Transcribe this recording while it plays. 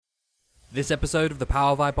This episode of the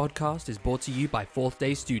Power Vibe podcast is brought to you by Fourth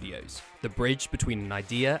Day Studios, the bridge between an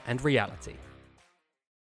idea and reality.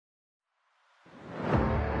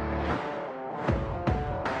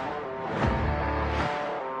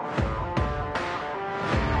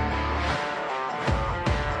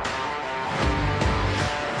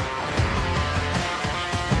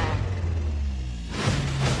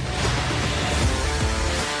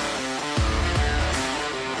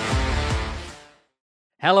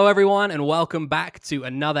 Hello, everyone, and welcome back to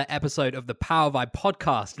another episode of the Power Vibe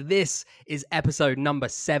podcast. This is episode number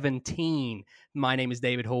 17. My name is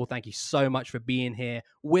David Hall. Thank you so much for being here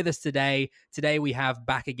with us today. Today we have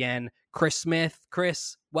back again Chris Smith.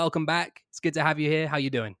 Chris, welcome back. It's good to have you here. How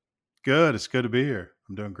you doing? Good. It's good to be here.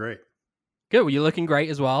 I'm doing great. Good. Well, you're looking great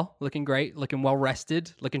as well. Looking great. Looking well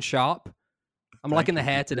rested. Looking sharp. I'm liking the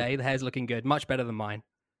hair today. The hair's looking good. Much better than mine.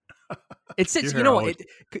 It sits, you know what?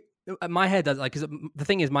 My hair does, like, because the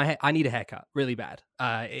thing is, my hair, I need a haircut really bad.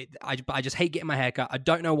 I just hate getting my haircut. I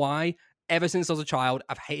don't know why. Ever since I was a child,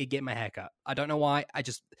 I've hated getting my haircut. I don't know why.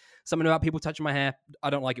 Something about people touching my hair, I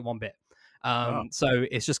don't like it one bit. So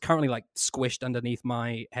it's just currently like squished underneath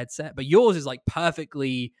my headset. But yours is like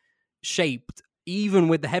perfectly shaped, even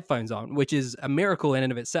with the headphones on, which is a miracle in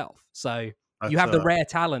and of itself. So you have the rare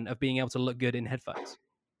talent of being able to look good in headphones.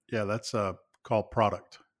 Yeah, that's called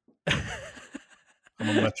product.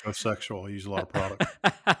 I'm a metrosexual. I use a lot of product.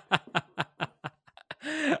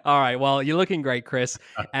 All right. Well, you're looking great, Chris.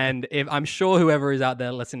 And I'm sure whoever is out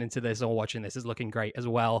there listening to this or watching this is looking great as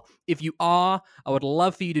well. If you are, I would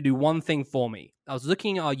love for you to do one thing for me. I was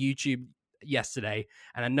looking at our YouTube yesterday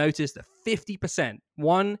and I noticed that 50%,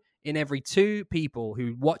 one in every two people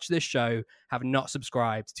who watch this show have not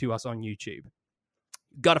subscribed to us on YouTube.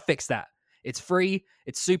 Got to fix that. It's free.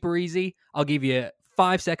 It's super easy. I'll give you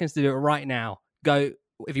 5 seconds to do it right now. Go,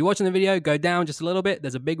 if you're watching the video, go down just a little bit.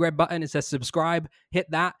 There's a big red button. It says subscribe. Hit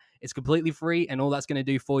that. It's completely free. And all that's going to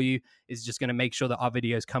do for you is just going to make sure that our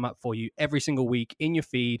videos come up for you every single week in your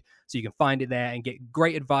feed. So you can find it there and get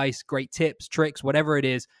great advice, great tips, tricks, whatever it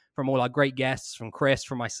is from all our great guests, from Chris,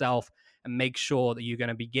 from myself, and make sure that you're going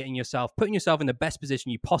to be putting yourself in the best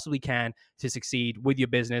position you possibly can to succeed with your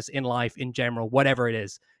business, in life, in general, whatever it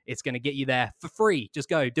is. It's going to get you there for free. Just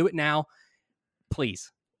go do it now.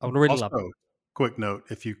 Please. I would really love it. Quick note,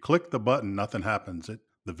 if you click the button, nothing happens.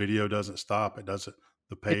 The video doesn't stop.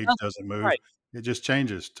 The page doesn't move. Right. It just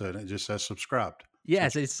changes it just says subscribed.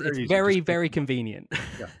 Yes, so it's very, very convenient.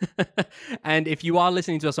 Yeah. And if you are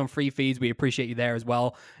listening to us on free feeds, we appreciate you there as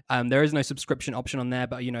well. There is no subscription option on there,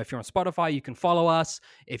 but if you're on Spotify, you can follow us.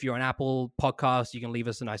 If you're on Apple Podcasts, you can leave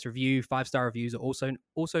us a nice review. 5-star reviews are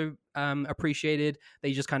also appreciated.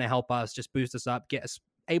 They just kind of help us, just boost us up, get us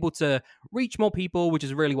able to reach more people, which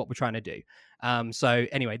is really what we're trying to do. So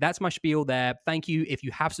anyway, that's my spiel there. Thank you. If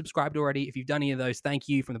you have subscribed already, if you've done any of those, thank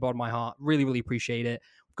you from the bottom of my heart. Really, really appreciate it.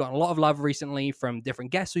 We've gotten a lot of love recently from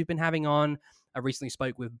different guests we've been having on. I recently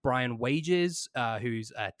spoke with Brian Wages,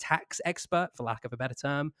 who's a tax expert, for lack of a better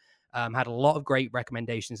term. Had a lot of great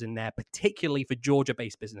recommendations in there, particularly for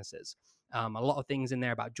Georgia-based businesses. A lot of things in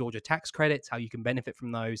there about Georgia tax credits, how you can benefit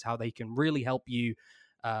from those, how they can really help you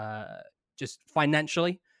just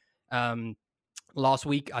financially. Last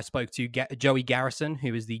week, I spoke to Joey Garrison,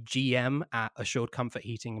 who is the GM at Assured Comfort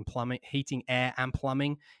Heating, Air and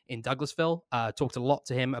Plumbing in Douglasville. Talked a lot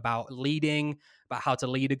to him about leading, about how to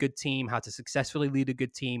lead a good team, how to successfully lead a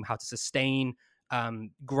good team, how to sustain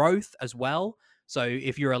growth as well. So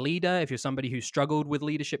if you're a leader, if you're somebody who's struggled with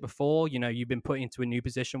leadership before, you've been put into a new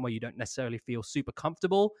position where you don't necessarily feel super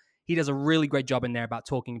comfortable, he does a really great job in there about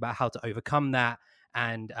talking about how to overcome that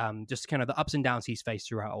and just kind of the ups and downs he's faced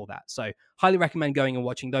throughout all that. So highly recommend going and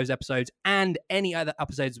watching those episodes and any other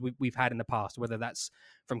episodes we've had in the past, whether that's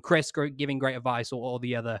from Chris giving great advice or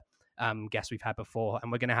the other guests we've had before. And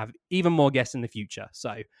we're going to have even more guests in the future.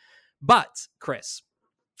 But Chris,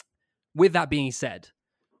 with that being said,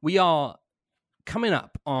 we are coming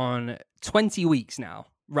up on 20 weeks now,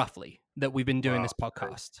 roughly, that we've been doing this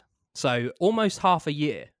podcast. So almost half a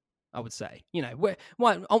year, I would say.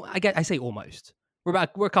 I say almost. We're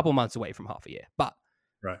a couple months away from half a year, but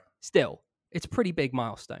still, it's a pretty big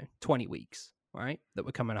milestone, 20 weeks, right, that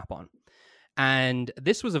we're coming up on. And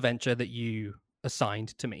this was a venture that you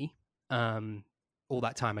assigned to me all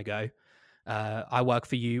that time ago. I work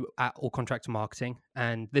for you at All Contractor Marketing,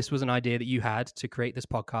 and this was an idea that you had to create this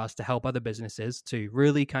podcast to help other businesses to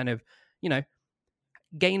really kind of,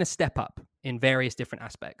 gain a step up in various different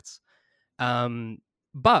aspects.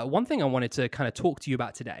 But one thing I wanted to kind of talk to you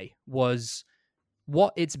about today was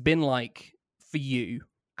what it's been like for you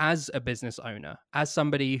as a business owner, as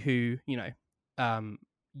somebody who,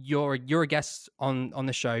 you're a guest on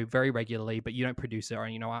the show very regularly, but you don't produce it, or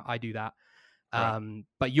I do that. Right.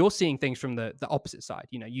 But you're seeing things from the opposite side.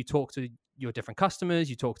 You talk to your different customers,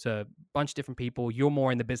 you talk to a bunch of different people. You're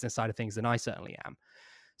more in the business side of things than I certainly am.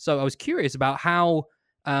 So I was curious about how,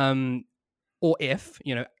 or if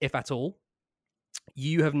at all,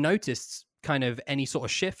 you have noticed kind of any sort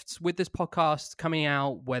of shifts with this podcast coming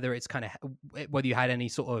out, whether you had any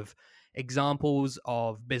sort of examples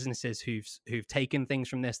of businesses who've taken things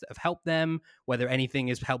from this that have helped them, whether anything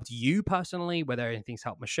has helped you personally, whether anything's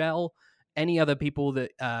helped Michelle, any other people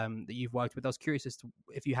that you've worked with. I was curious as to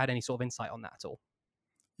if you had any sort of insight on that at all.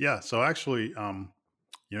 Yeah. So actually,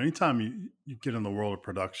 anytime you get in the world of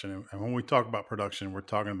production, and when we talk about production, we're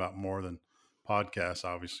talking about more than podcasts.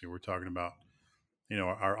 Obviously, we're talking about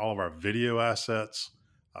all of our video assets,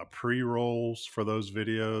 pre-rolls for those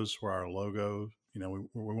videos, where our logo. We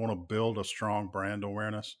want to build a strong brand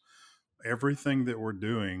awareness. Everything that we're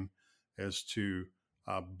doing is to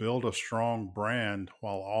build a strong brand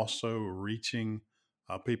while also reaching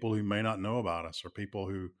people who may not know about us, or people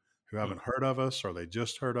who haven't heard of us, or they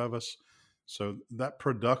just heard of us. So that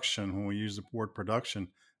production, when we use the word production,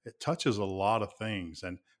 it touches a lot of things.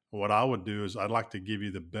 And what I would do is I'd like to give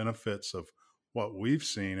you the benefits of what we've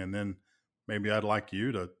seen, and then maybe I'd like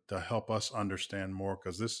you to help us understand more,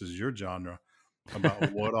 because this is your genre,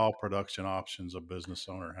 about what all production options a business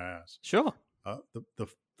owner has. Sure.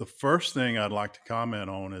 The first thing I'd like to comment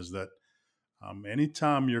on is that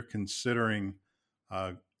anytime you're considering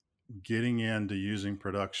getting into using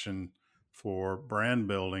production for brand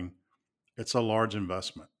building, it's a large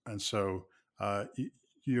investment. And so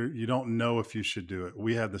you don't know if you should do it.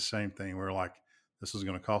 We had the same thing. We're like, this is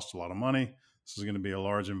going to cost a lot of money. This is going to be a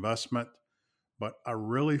large investment. But I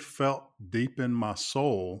really felt deep in my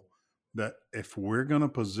soul that if we're going to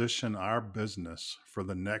position our business for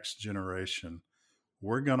the next generation,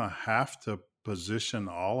 we're going to have to position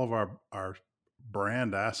all of our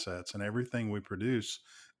brand assets and everything we produce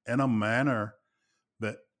in a manner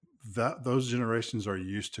that those generations are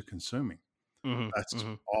used to consuming. That's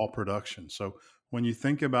all production. So when you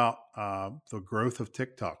think about the growth of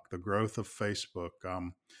TikTok, the growth of Facebook,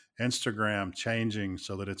 Instagram changing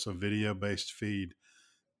so that it's a video-based feed,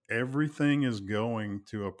 everything is going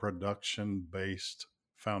to a production-based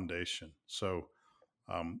foundation. So,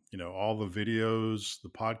 all the videos, the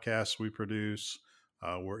podcasts we produce,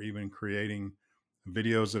 we're even creating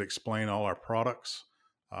videos that explain all our products.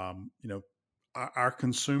 Our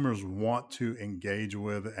consumers want to engage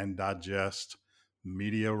with and digest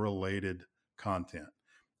media-related content.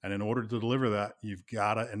 And in order to deliver that, you've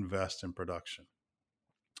got to invest in production.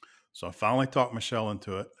 So I finally talked Michelle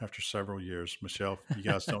into it after several years. Michelle, you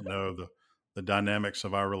guys don't know the dynamics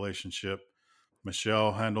of our relationship.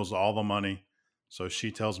 Michelle handles all the money. So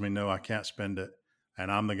she tells me, no, I can't spend it. And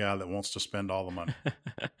I'm the guy that wants to spend all the money.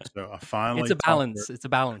 So I finally it's a balance. It's a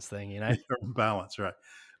balance thing, Balance, right.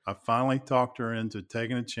 I finally talked her into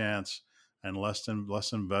taking a chance and let's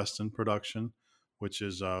invest in production, which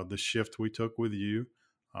is the shift we took with you.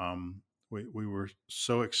 We were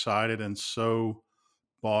so excited and so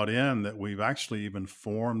bought in that we've actually even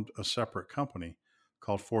formed a separate company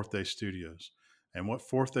called Fourth Day Studios. And what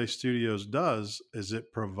Fourth Day Studios does is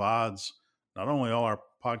it provides not only all our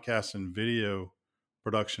podcasts and video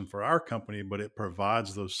production for our company, but it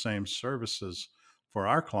provides those same services for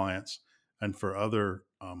our clients and for other,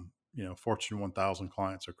 Fortune 1000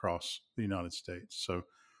 clients across the United States. So,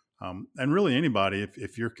 and really anybody,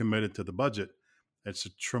 if you're committed to the budget, it's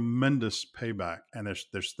a tremendous payback. And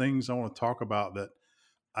there's things I want to talk about that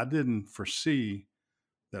I didn't foresee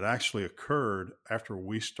that actually occurred after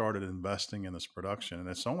we started investing in this production. And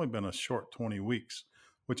it's only been a short 20 weeks,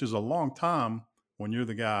 which is a long time when you're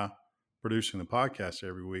the guy producing the podcast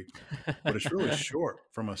every week, but it's really short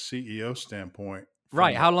from a CEO standpoint.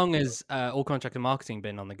 Right. How long has All Contractor Marketing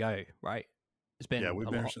been on the go, right? It's been we've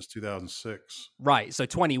been here since 2006. Right. So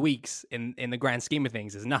 20 weeks in the grand scheme of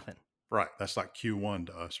things is nothing. Right. That's like Q1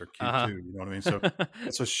 to us, or Q2, you know what I mean? So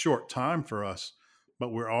it's a short time for us, but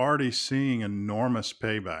we're already seeing enormous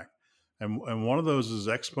payback. And one of those is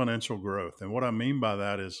exponential growth. And what I mean by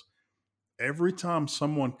that is every time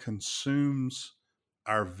someone consumes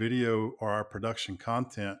our video or our production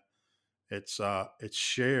content, it's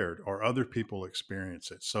shared or other people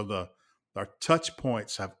experience it. So our touch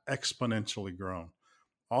points have exponentially grown.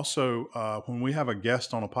 Also, when we have a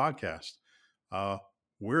guest on a podcast,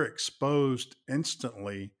 we're exposed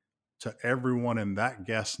instantly to everyone in that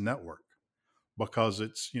guest network, because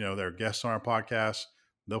it's, they're guests on our podcast.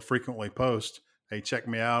 They'll frequently post, hey, check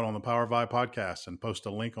me out on the Power Vibe podcast, and post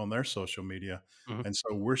a link on their social media. And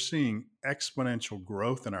so we're seeing exponential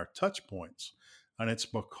growth in our touch points. And it's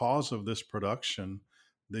because of this production,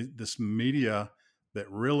 this media that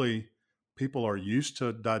really people are used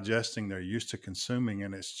to digesting, they're used to consuming,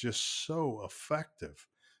 and it's just so effective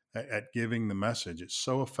at giving the message. It's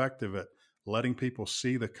so effective at letting people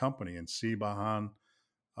see the company and see behind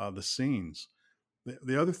the scenes.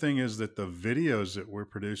 The other thing is that the videos that we're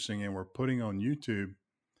producing and we're putting on YouTube,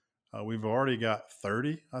 we've already got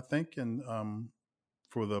 30, I think, and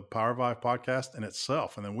for the Power Vibe podcast in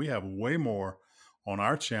itself. And then we have way more on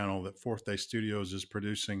our channel that Fourth Day Studios is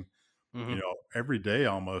producing, Hmm. every day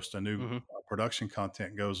almost a new Hmm. production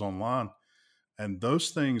content goes online. And those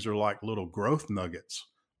things are like little growth nuggets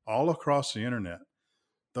all across the internet.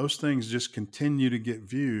 Those things just continue to get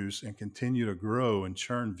views and continue to grow and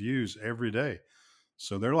churn views every day.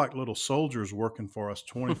 So they're like little soldiers working for us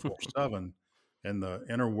 24/7 in the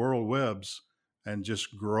inner world webs and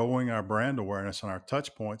just growing our brand awareness and our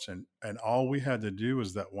touch points. And all we had to do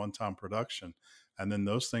was that one time production. And then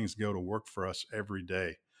those things go to work for us every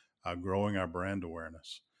day, growing our brand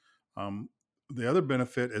awareness. Um, the other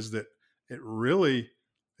benefit is that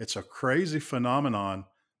it's a crazy phenomenon,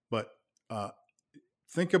 but uh,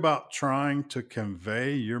 think about trying to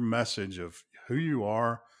convey your message of who you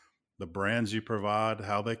are, the brands you provide,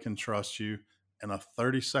 how they can trust you in a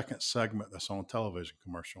 30-second segment that's on a television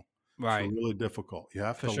commercial. It's Right. really difficult. You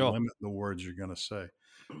have For to sure. limit the words you're going to say.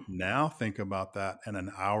 Now think about that in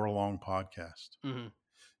an hour-long podcast. Hmm.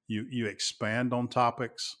 You expand on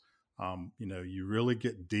topics. You really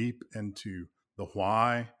get deep into the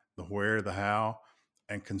why, the where, the how,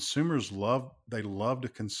 and consumers love to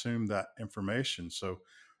consume that information. So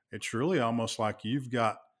it's really almost like you've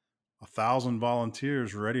got 1,000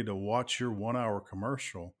 volunteers ready to watch your 1 hour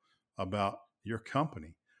commercial about your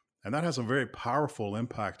company. And that has a very powerful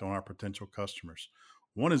impact on our potential customers.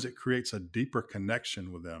 One is it creates a deeper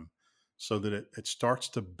connection with them so that it starts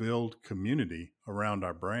to build community around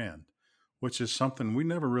our brand, which is something we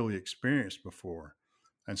never really experienced before.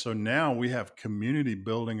 And so now we have community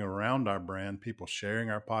building around our brand, people sharing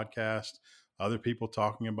our podcast, other people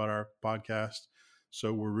talking about our podcast.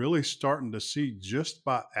 So we're really starting to see, just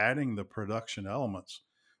by adding the production elements,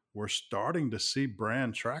 we're starting to see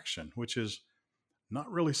brand traction, which is not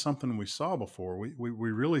really something we saw before. We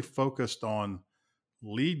really focused on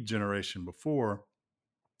lead generation before.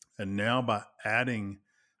 And now by adding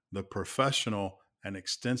the professional and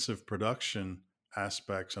extensive production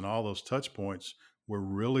aspects and all those touch points, we're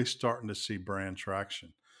really starting to see brand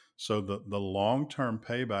traction. So the long-term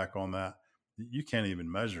payback on that, you can't even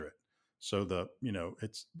measure it. So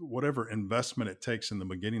it's whatever investment it takes in the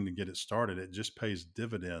beginning to get it started, it just pays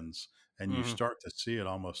dividends and you Hmm. start to see it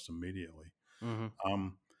almost immediately. Hmm.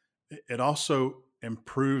 Um, it also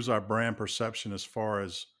improves our brand perception as far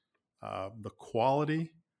as the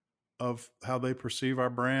quality of how they perceive our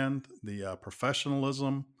brand, the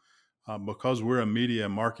professionalism. Because we're a media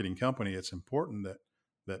and marketing company, it's important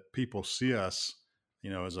that people see us,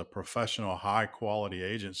 as a professional, high quality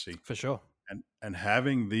agency, For sure. and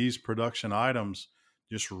having these production items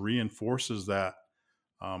just reinforces that.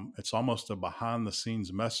 It's almost a behind the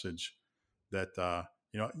scenes message that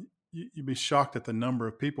you'd be shocked at the number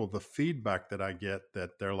of people, the feedback that I get,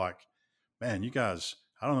 that they're like, man, you guys,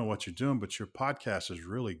 I don't know what you're doing, but your podcast is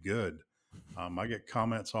really good. I get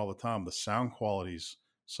comments all the time. The sound quality's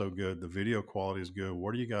so good. The video quality is good.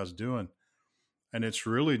 What are you guys doing? And it's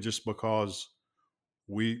really just because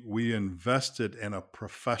we invested in a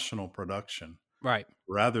professional production Right.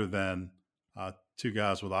 rather than two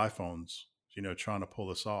guys with iPhones, trying to pull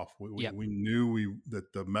this off. We, we, Yep. we knew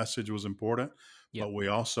that the message was important, Yep. but we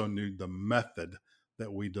also knew the method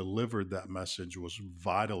that we delivered that message was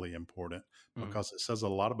vitally important Hmm. because it says a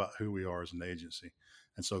lot about who we are as an agency.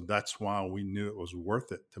 And so that's why we knew it was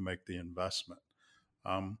worth it to make the investment.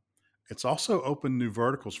 Um, it's also opened new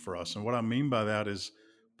verticals for us. And what I mean by that is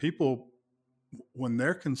people, when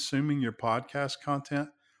they're consuming your podcast content,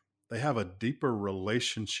 they have a deeper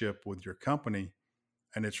relationship with your company.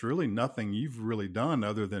 And it's really nothing you've really done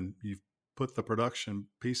other than you've put the production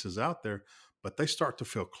pieces out there, but they start to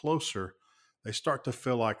feel closer. They start to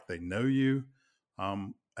feel like they know you.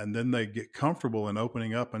 And then they get comfortable in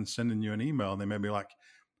opening up and sending you an email. And they may be like,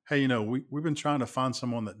 hey, we've been trying to find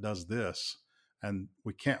someone that does this and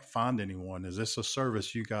we can't find anyone. Is this a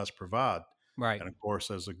service you guys provide? Right. And of course,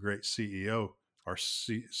 as a great CEO or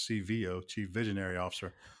CVO, Chief Visionary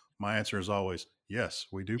Officer, my answer is always, yes,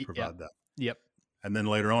 we do Yep. provide that. Yep. And then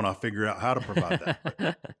later on, I'll figure out how to provide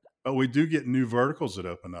that. But we do get new verticals that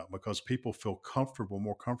open up because people feel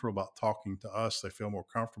more comfortable about talking to us. They feel more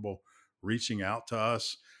comfortable reaching out to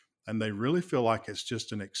us. And they really feel like it's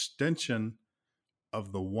just an extension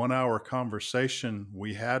of the 1 hour conversation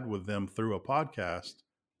we had with them through a podcast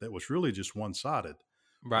that was really just one sided,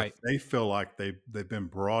 but Right. they feel like they've been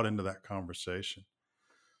brought into that conversation.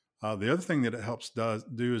 The other thing that it helps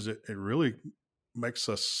do is it really makes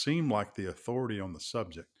us seem like the authority on the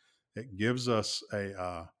subject. It gives us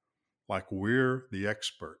like we're the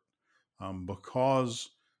expert, because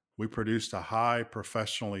we produced a high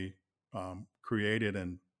professionally created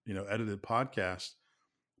and edited podcast.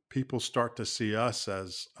 People start to see us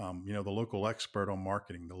as the local expert on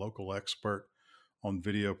marketing, the local expert on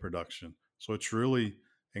video production. So it's really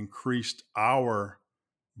increased our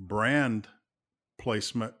brand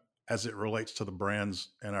placement as it relates to the brands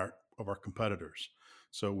and our competitors.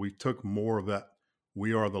 So we took more of that.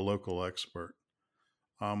 We are the local expert.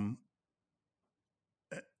 Um,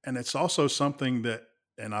 and it's also something that,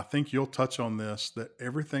 and I think you'll touch on this, that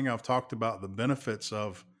everything I've talked about, the benefits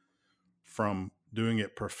of from doing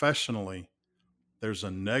it professionally, there's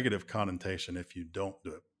a negative connotation if you don't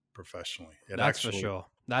do it professionally. That's for sure.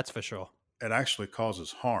 That's for sure. It actually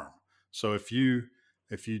causes harm. So if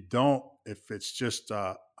it's just,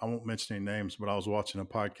 I won't mention any names, but I was watching a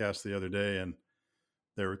podcast the other day and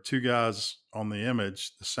there were two guys on the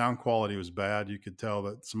image. The sound quality was bad. You could tell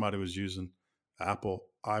that somebody was using Apple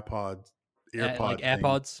iPod, AirPod, like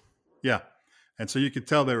AirPods. Yeah. And so you could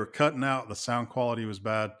tell they were cutting out. The sound quality was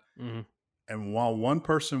bad. Mm-hmm. And while one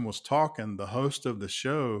person was talking, the host of the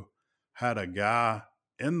show had a guy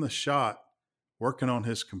in the shot working on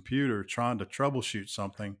his computer trying to troubleshoot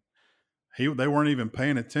something. They weren't even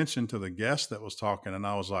paying attention to the guest that was talking. And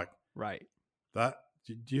I was like, right.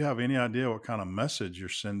 Do you have any idea what kind of message you're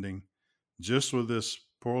sending just with this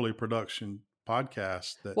poorly production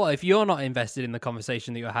podcast? Well, if you're not invested in the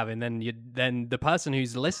conversation that you're having, then the person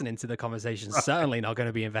who's listening to the conversation is certainly not going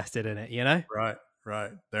to be invested in it,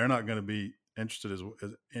 Right. They're not going to be interested as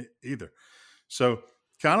either. So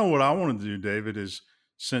kind of what I want to do, David, is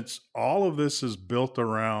since all of this is built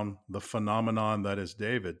around the phenomenon that is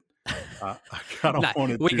David, I kind of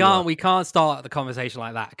wanted to. We can't start the conversation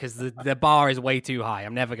like that because the bar is way too high.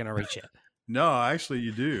 I'm never going to reach it. No, actually,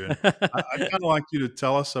 you do. And I'd kind of like you to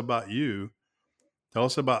tell us about you. Tell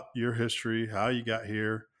us about your history, how you got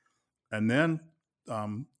here, and then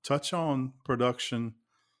touch on production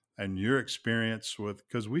and your experience with,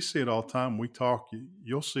 because we see it all the time. We talk,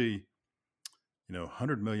 you'll see,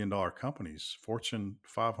 $100 million companies, Fortune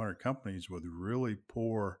 500 companies with really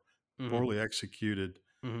poorly executed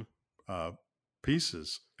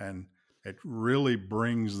pieces. And it really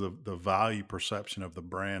brings the value perception of the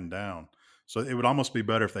brand down. So it would almost be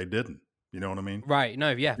better if they didn't. You know what I mean? Right.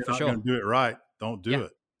 No, yeah, You're for not sure. going to do it right. Don't do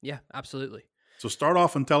it. Yeah, absolutely. So start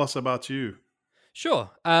off and tell us about you. Sure.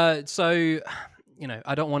 So,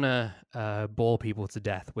 I don't want to bore people to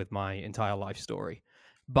death with my entire life story,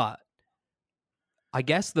 but I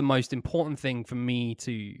guess the most important thing for me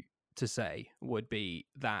to say would be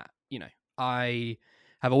that, I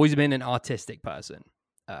have always been an artistic person.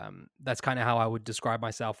 That's kind of how I would describe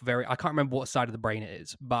myself. I can't remember what side of the brain it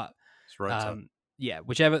is, but it's right side. Yeah,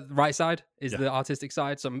 whichever right side is the artistic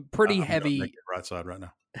side. So I'm pretty heavy. Make it right side right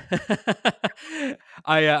now.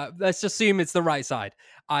 Let's just assume it's the right side.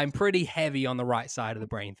 I'm pretty heavy on the right side of the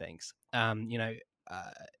brain things.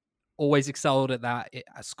 Always excelled at that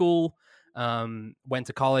at school. Went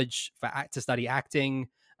to college to study acting.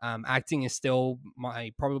 Acting is still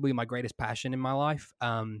probably my greatest passion in my life.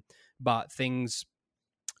 But things,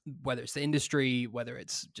 whether it's the industry, whether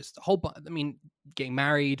it's just a whole bunch, getting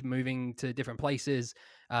married, moving to different places,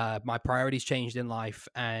 my priorities changed in life,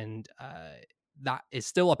 and that is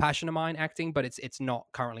still a passion of mine, acting, but it's not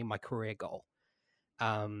currently my career goal.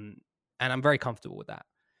 And I'm very comfortable with that.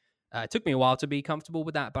 It took me a while to be comfortable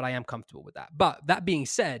with that, but I am comfortable with that. But that being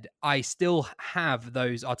said, I still have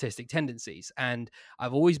those artistic tendencies, and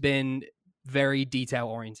I've always been very detail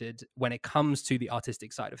oriented when it comes to the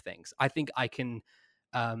artistic side of things. I think I can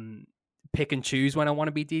pick and choose when I want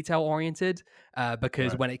to be detail oriented,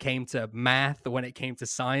 because when it came to math, when it came to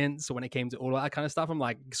science, when it came to all of that kind of stuff, I'm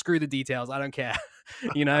like, screw the details, I don't care.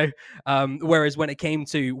 Whereas when it came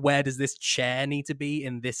to where does this chair need to be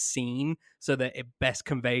in this scene so that it best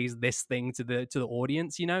conveys this thing to the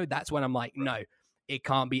audience, that's when I'm like, no, it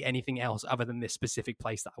can't be anything else other than this specific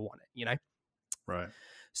place that I want it, Right.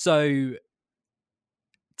 So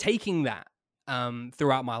taking that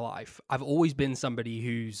throughout my life, I've always been somebody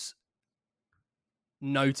who's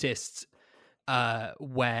noticed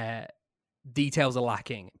where details are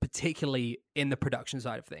lacking, particularly in the production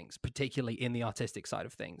side of things, particularly in the artistic side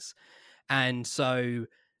of things. And so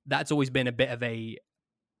that's always been a bit of a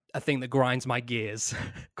thing that grinds my gears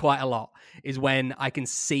quite a lot, is when I can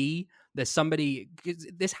see There's somebody,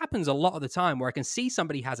 this happens a lot of the time where I can see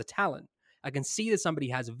somebody has a talent. I can see that somebody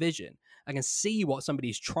has a vision. I can see what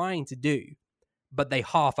somebody's trying to do, but they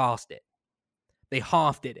half-assed it. They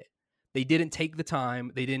half did it. They didn't take the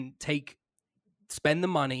time. They didn't spend the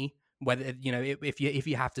money, whether, you know, if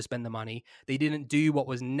you have to spend the money. They didn't do what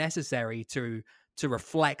was necessary to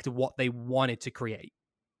reflect what they wanted to create.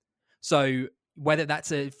 So whether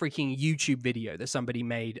that's a freaking YouTube video that somebody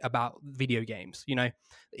made about video games, you know,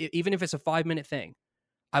 even if it's a 5-minute thing,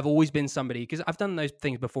 I've always been somebody, because I've done those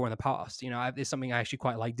things before in the past, you know, it's something I actually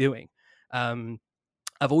quite like doing.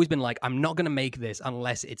 I've always been like, I'm not going to make this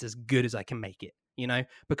unless it's as good as I can make it, you know,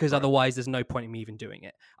 because otherwise there's no point in me even doing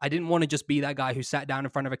it. I didn't want to just be that guy who sat down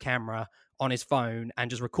in front of a camera on his phone and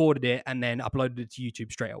just recorded it and then uploaded it to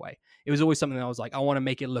YouTube straight away. It was always something that I was like, I want to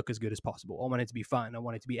make it look as good as possible. I want it to be fun. I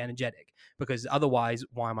want it to be energetic, because otherwise,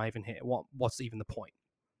 why am I even here? What's even the point?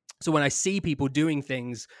 So when I see people doing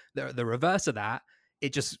things that are the reverse of that,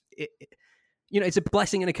 it just, you know, it's a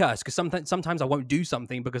blessing and a curse, because sometimes I won't do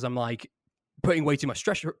something because I'm like putting way too much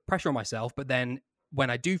pressure on myself. But then when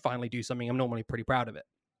I do finally do something, I'm normally pretty proud of it.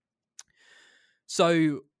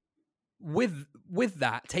 So with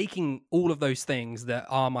that, taking all of those things that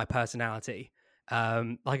are my personality,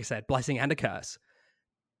 like I said, blessing and a curse,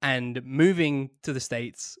 and moving to the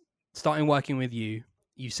States, starting working with you,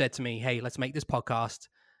 you said to me, hey, let's make this podcast.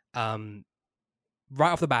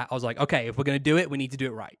 Right off the bat, I was like, okay, if we're going to do it, we need to do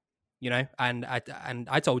it right, you know? And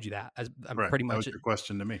I told you that, as pretty much. That was your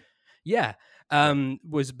question to me. Yeah.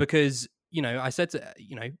 Was because, you know, I said to,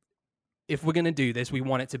 you know, if we're going to do this, we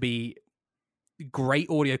want it to be great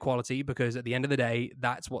audio quality, because at the end of the day,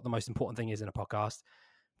 that's what the most important thing is in a podcast.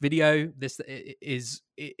 Video, this is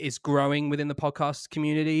growing within the podcast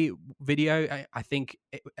community. Video, I think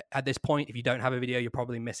at this point, if you don't have a video, you're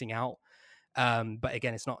probably missing out. But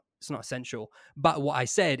again, it's not essential. But what I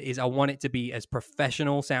said is I want it to be as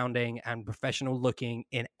professional sounding and professional looking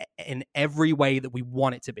in every way that we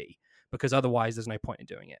want it to be, because otherwise there's no point in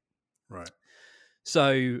doing it. Right.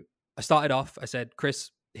 So I started off, I said, Chris,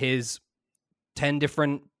 here's 10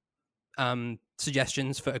 different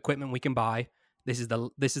suggestions for equipment we can buy. This is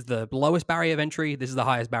the lowest barrier of entry. This is the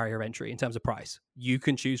highest barrier of entry in terms of price. You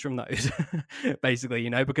can choose from those, basically, you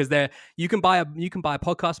know, because you can buy a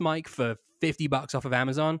podcast mic for $50 off of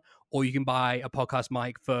Amazon, or you can buy a podcast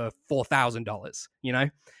mic for $4,000, you know,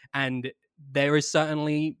 and you're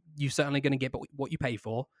certainly going to get what you pay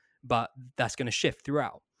for, but that's going to shift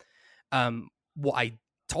throughout. What I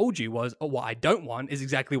told you was, what I don't want is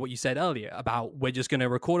exactly what you said earlier about, we're just going to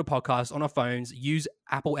record a podcast on our phones, use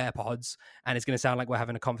Apple AirPods, and it's going to sound like we're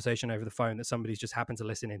having a conversation over the phone that somebody's just happened to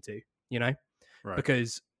listen into, you know, right.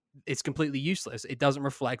 Because it's completely useless. It doesn't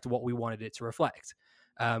reflect what we wanted it to reflect,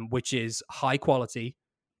 which is high quality,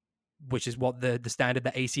 which is what the standard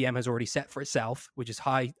that ACM has already set for itself, which is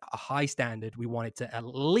a high standard. We want it to at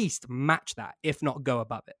least match that, if not go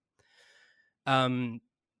above it.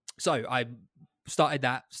 So I started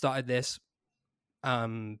this.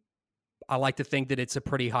 I like to think that it's a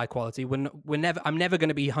pretty high quality. I'm never going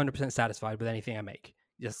to be 100% satisfied with anything I make.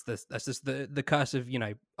 That's just the curse of, you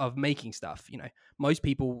know, of making stuff. You know, most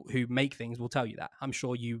people who make things will tell you that. I'm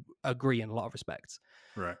sure you agree in a lot of respects.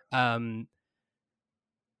 Right.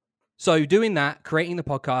 So doing that, creating the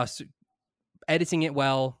podcast, editing it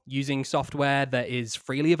well, using software that is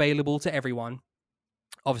freely available to everyone.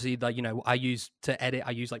 Obviously, you know, I use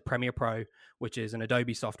like Premiere Pro, which is an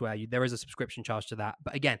Adobe software. There is a subscription charge to that.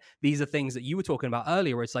 But again, these are things that you were talking about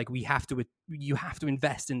earlier, where it's like you have to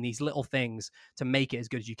invest in these little things to make it as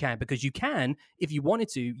good as you can, because you can, if you wanted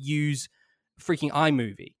to, use freaking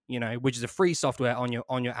iMovie, you know, which is a free software on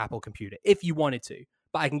your Apple computer, if you wanted to.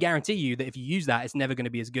 But I can guarantee you that if you use that, it's never going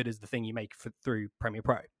to be as good as the thing you make through Premiere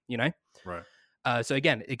Pro, you know? Right. So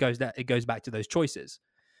again, it goes back to those choices.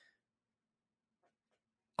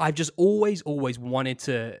 I've just always wanted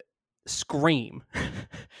to scream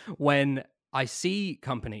when I see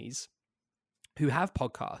companies who have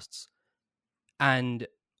podcasts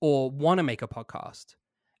or want to make a podcast,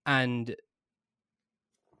 and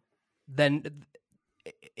then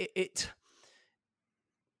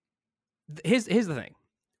here's the thing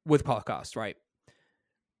with podcasts, right?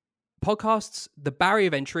 Podcasts, the barrier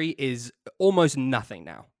of entry is almost nothing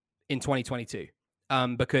now in 2022.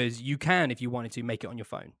 Because you can, if you wanted to, make it on your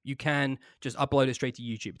phone. You can just upload it straight to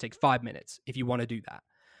YouTube. It takes 5 minutes if you want to do that.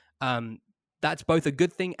 That's both a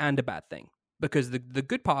good thing and a bad thing, because the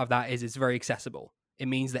good part of that is it's very accessible. It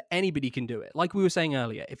means that anybody can do it. Like we were saying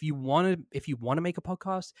earlier, if you want to make a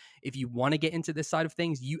podcast, if you want to get into this side of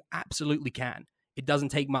things, you absolutely can. It doesn't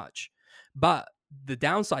take much. But the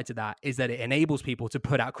downside to that is that it enables people to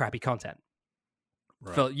put out crappy content.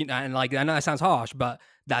 Right. And like, I know that sounds harsh, but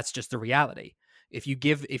that's just the reality. If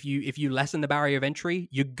you lessen the barrier of entry,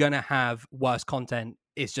 you're gonna have worse content.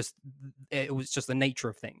 It was just the nature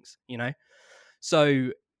of things,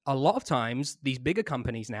 So a lot of times, these bigger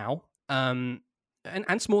companies now, and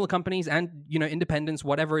smaller companies, and independents,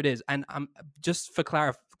 whatever it is, and just for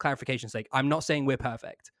clarification's sake, I'm not saying we're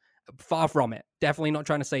perfect. Far from it. Definitely not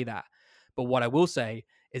trying to say that. But what I will say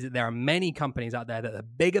is that there are many companies out there that are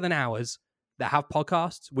bigger than ours that have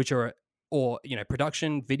podcasts, which are, or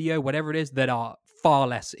production, video, whatever it is, that are far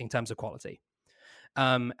less in terms of quality.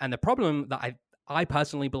 And the problem that I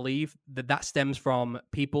personally believe that stems from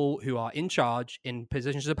people who are in charge, in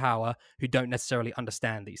positions of power, who don't necessarily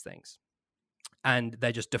understand these things. And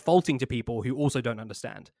they're just defaulting to people who also don't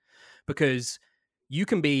understand. Because you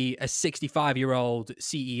can be a 65-year-old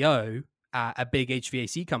CEO at a big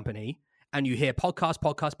HVAC company, and you hear podcast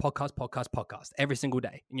every single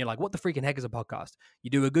day. And you're like, what the freaking heck is a podcast? You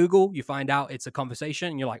do a Google, you find out it's a conversation,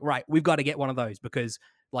 and you're like, right, we've got to get one of those because,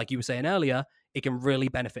 like you were saying earlier, it can really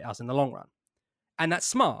benefit us in the long run. And that's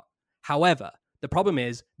smart. However, the problem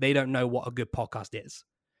is they don't know what a good podcast is.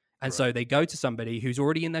 And so they go to somebody who's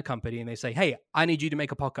already in their company and they say, hey, I need you to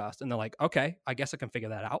make a podcast. And they're like, okay, I guess I can figure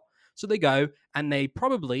that out. So they go and they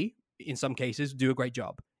probably, in some cases, do a great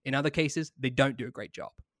job. In other cases, they don't do a great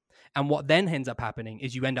job. And what then ends up happening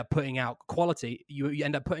is you end up putting out quality. You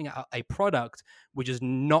end up putting out a product which is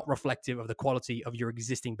not reflective of the quality of your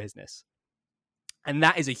existing business. And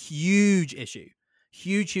that is a huge issue.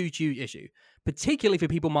 Huge issue, particularly for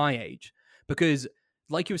people my age, because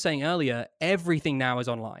like you were saying earlier, everything now is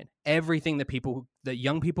online. Everything that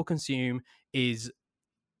young people consume is,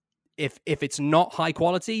 if it's not high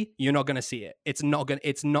quality, you're not going to see it. It's not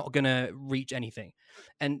going to reach anything.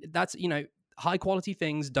 And that's, high quality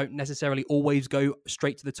things don't necessarily always go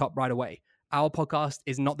straight to the top right away. Our podcast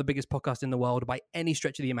is not the biggest podcast in the world by any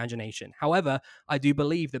stretch of the imagination. However, I do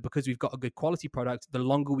believe that because we've got a good quality product, the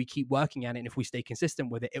longer we keep working at it, and if we stay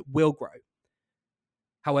consistent with it, it will grow.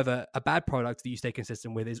 However, a bad product that you stay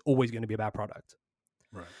consistent with is always going to be a bad product.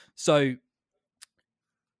 Right. So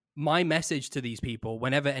my message to these people,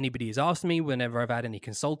 whenever anybody has asked me, whenever I've had any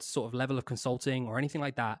sort of level of consulting or anything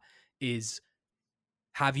like that, is,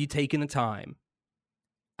 have you taken the time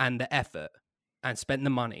and the effort and spent the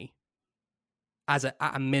money at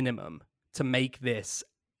a minimum to make this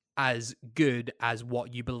as good as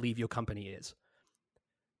what you believe your company is?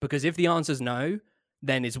 Because if the answer is no,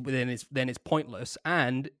 then it's pointless.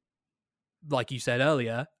 And like you said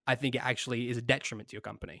earlier, I think it actually is a detriment to your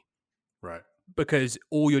company. Right. Because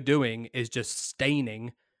all you're doing is just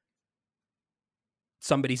staining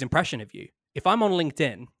somebody's impression of you. If I'm on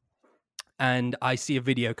LinkedIn and I see a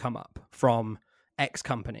video come up from X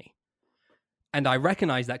company and I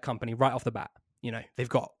recognize that company right off the bat, they've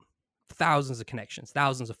got thousands of connections,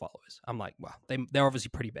 thousands of followers. I'm like, well, they're obviously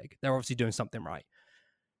pretty big. They're obviously doing something right.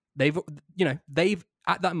 They've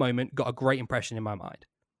at that moment got a great impression in my mind.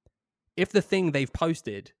 If the thing they've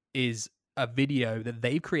posted is a video that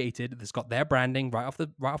they've created that's got their branding right off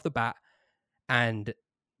the bat, and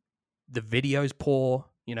the video's poor,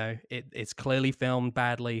 it's clearly filmed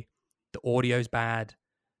badly, the audio's bad,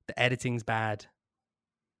 the editing's bad,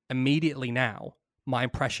 immediately now my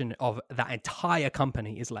impression of that entire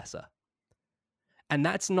company is lesser. And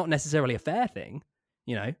that's not necessarily a fair thing,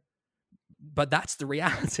 but that's the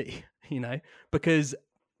reality, because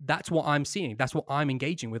that's what I'm seeing. That's what I'm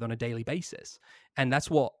engaging with on a daily basis. And that's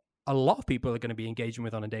what a lot of people are going to be engaging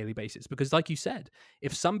with on a daily basis. Because like you said,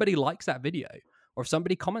 if somebody likes that video or if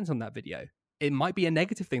somebody comments on that video, it might be a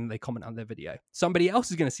negative thing that they comment on their video. Somebody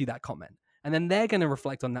else is going to see that comment, and then they're going to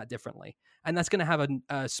reflect on that differently. And that's going to have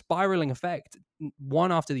a spiraling effect,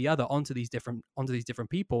 one after the other, onto these different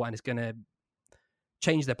people. And it's going to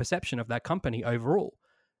change their perception of that company overall.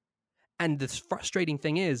 And the frustrating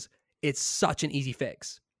thing is, it's such an easy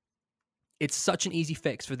fix. It's such an easy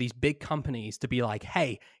fix for these big companies to be like,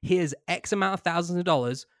 hey, here's X amount of thousands of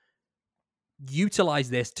dollars. Utilize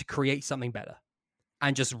this to create something better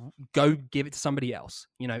and just go give it to somebody else.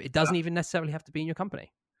 It doesn't even necessarily have to be in your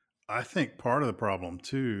company. I think part of the problem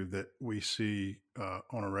too that we see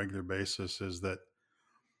on a regular basis is that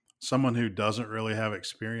someone who doesn't really have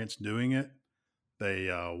experience doing it, they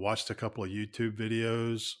watched a couple of YouTube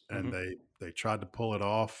videos and they tried to pull it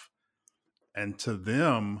off. And to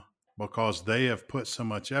them, because they have put so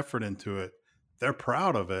much effort into it, they're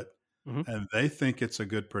proud of it and they think it's a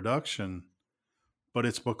good production, but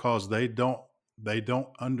it's because they don't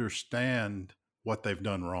understand what they've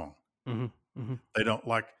done wrong. They don't,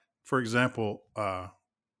 like, for example,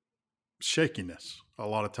 shakiness. A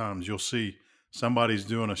lot of times you'll see somebody's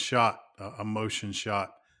doing a shot, a motion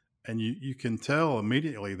shot, and you can tell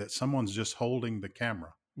immediately that someone's just holding the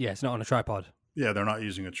camera. Yeah, it's not on a tripod. Yeah, they're not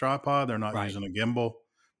using a tripod, they're not Right. using a gimbal,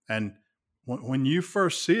 and when you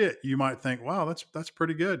first see it, you might think, "Wow, that's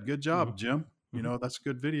pretty good. Good Hmm. job, Jim. You Hmm. know, that's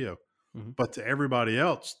good video." Hmm. But to everybody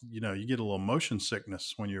else, you get a little motion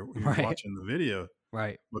sickness when you're Right. watching the video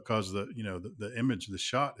Right. because the image, the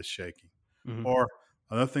shot is shaking. Hmm. Or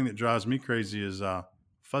another thing that drives me crazy is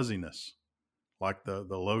fuzziness, like the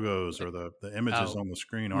logos or the images Oh, on the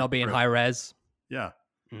screen not aren't being crisp. high res. Yeah,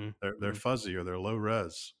 they're Hmm. fuzzy or they're low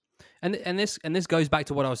res. And this goes back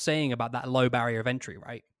to what I was saying about that low barrier of entry,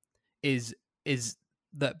 right? Is is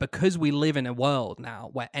that because we live in a world now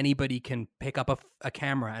where anybody can pick up a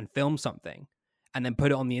camera and film something and then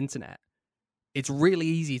put it on the internet, it's really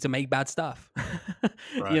easy to make bad stuff.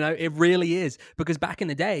 Right, It really is. Because back in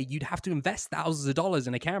the day, you'd have to invest thousands of dollars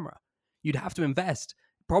in a camera. You'd have to invest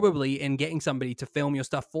probably in getting somebody to film your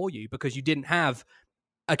stuff for you because you didn't have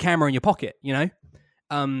a camera in your pocket.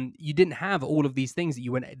 You didn't have all of these things that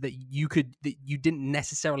you didn't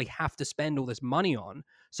necessarily have to spend all this money on.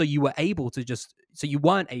 So you weren't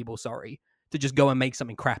able, sorry, to just go and make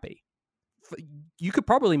something crappy. You could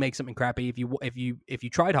probably make something crappy if you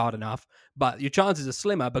tried hard enough, but your chances are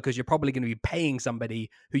slimmer because you're probably going to be paying somebody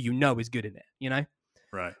who is good in it.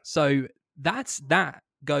 right, So that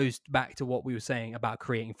goes back to what we were saying about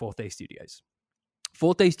creating Fourth Day Studios.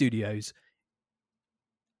 Fourth Day Studios,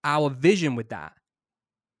 our vision with that,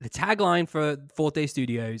 the tagline for Fourth Day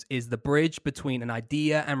Studios is the bridge between an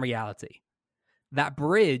idea and reality. That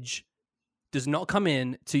bridge does not come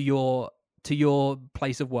in to your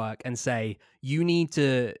place of work and say, you need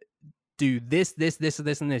to do this, this, this,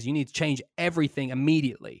 this, and this. You need to change everything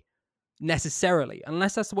immediately, necessarily,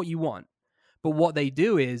 unless that's what you want. But what they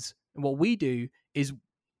do is, what we do is,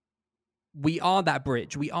 we are that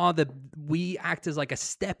bridge. We act as like a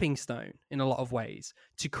stepping stone in a lot of ways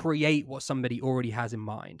to create what somebody already has in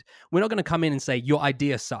mind. We're not going to come in and say your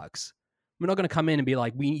idea sucks. We're not going to come in and be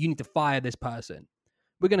like, you need to fire this person.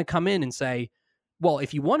 We're going to come in and say, well,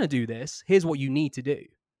 if you want to do this, here's what you need to do.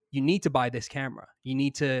 You need to buy this camera. You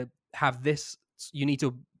need to have this. You need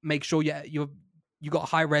to make sure you got a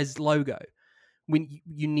high res logo. When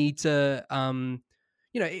you need to,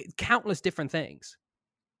 countless different things.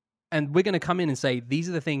 And we're going to come in and say, these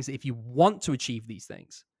are the things, if you want to achieve these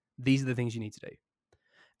things, these are the things you need to do.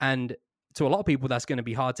 And to a lot of people, that's going to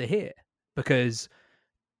be hard to hear because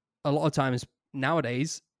a lot of times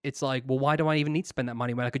nowadays, it's like, well, why do I even need to spend that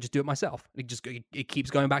money when I could just do it myself? It keeps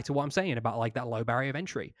going back to what I'm saying about like that low barrier of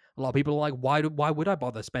entry. A lot of people are like, why would I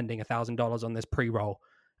bother spending $1,000 on this pre-roll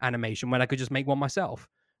animation when I could just make one myself?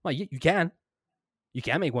 Well, you can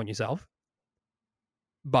make one yourself,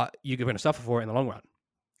 but you're going to suffer for it in the long run.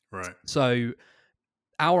 right. So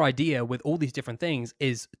our idea with all these different things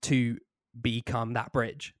is to become that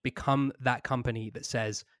bridge, become that company that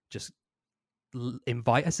says, just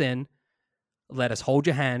invite us in, let us hold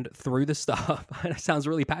your hand through the stuff. It sounds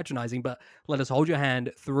really patronizing, but let us hold your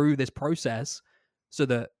hand through this process so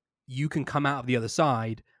that you can come out of the other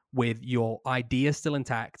side with your idea still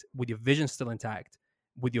intact, with your vision still intact,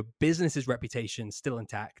 with your business's reputation still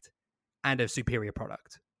intact, and a superior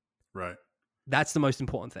product. Right. That's the most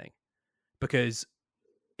important thing, because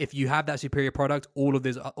if you have that superior product, all of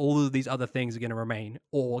these other things are going to remain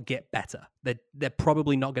or get better. They're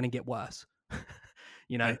probably not going to get worse.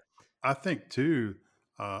 And I think too,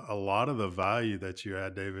 a lot of the value that you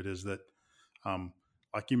add, David, is that,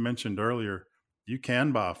 like you mentioned earlier, you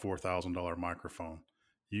can buy a $4,000 microphone.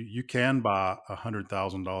 You can buy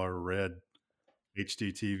 $100,000 Red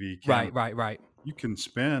HD TV camera. Right. You can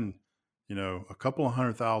spend, a couple of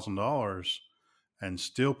 $100,000 and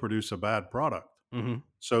still produce a bad product. Mm-hmm.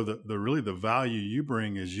 So the value you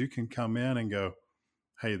bring is you can come in and go,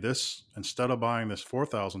 hey, instead of buying this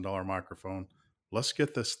 $4,000 microphone, let's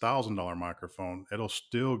get this $1,000 microphone. It'll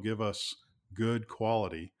still give us good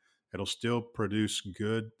quality. It'll still produce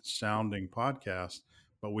good sounding podcasts,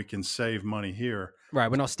 but we can save money here. Right.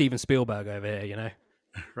 We're not Steven Spielberg over here,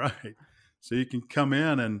 Right. So you can come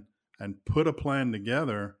in and put a plan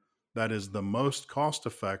together that is the most cost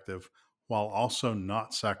effective while also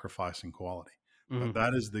not sacrificing quality. Mm-hmm. But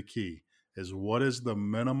that is the key, is what is the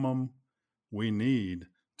minimum we need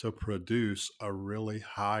to produce a really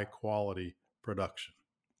high quality production.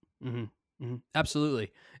 Mm-hmm. Mm-hmm.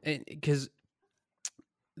 Absolutely. Because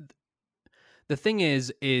the thing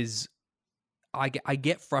is I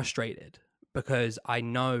get frustrated because I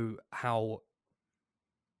know how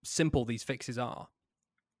simple these fixes are,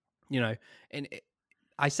 and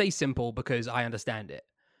I say simple because I understand it.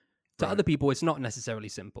 To Right. other people, it's not necessarily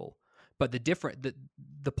simple, but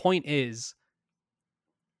the point is,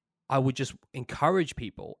 I would just encourage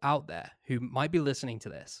people out there who might be listening to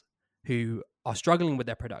this, who are struggling with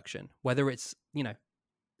their production, whether it's, you know,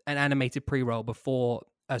 an animated pre-roll before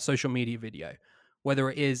a social media video, whether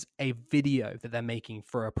it is a video that they're making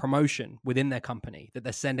for a promotion within their company that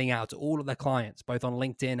they're sending out to all of their clients, both on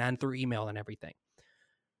LinkedIn and through email and everything.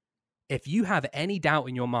 If you have any doubt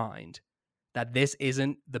in your mind that this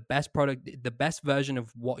isn't the best product, the best version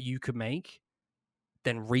of what you could make,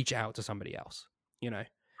 then reach out to somebody else. You know,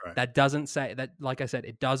 Right. that doesn't say that, like I said,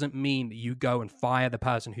 it doesn't mean that you go and fire the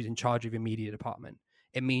person who's in charge of your media department.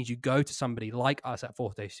 It means you go to somebody like us at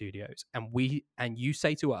Fourth Day Studios and you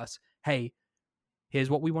say to us, hey, here's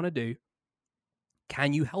what we want to do.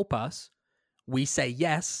 Can you help us? We say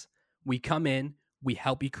yes. We come in, we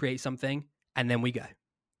help you create something, and then we go.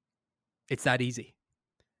 It's that easy.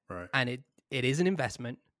 Right. And it is an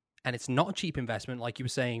investment, and it's not a cheap investment, like you were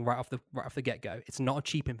saying right off the get-go. It's not a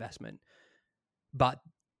cheap investment, but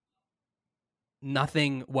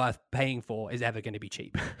nothing worth paying for is ever going to be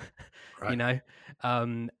cheap. Right. You know?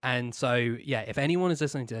 And so, yeah, if anyone is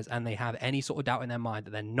listening to this and they have any sort of doubt in their mind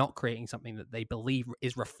that they're not creating something that they believe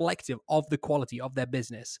is reflective of the quality of their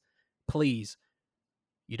business, please,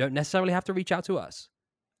 you don't necessarily have to reach out to us.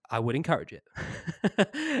 I would encourage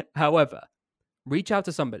it. However, reach out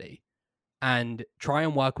to somebody and try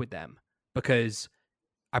and work with them, because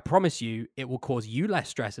I promise you it will cause you less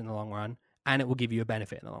stress in the long run, and it will give you a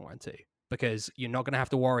benefit in the long run too, because you're not going to have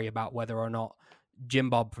to worry about whether or not Jim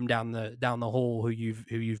Bob from down the hall who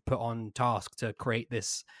you've put on task to create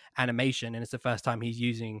this animation, and it's the first time he's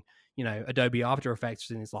using, you know, Adobe After Effects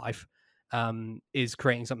in his life, is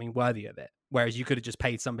creating something worthy of it. Whereas you could have just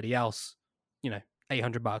paid somebody else, you know,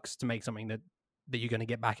 $800 to make something that you're going to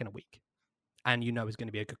get back in a week, and you know is going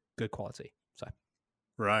to be a good quality. So,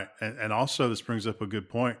 right, and also this brings up a good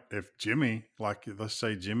point. If Jimmy, like let's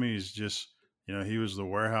say Jimmy's just, you know, he was the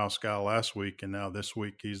warehouse guy last week, and now this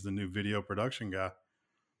week he's the new video production guy.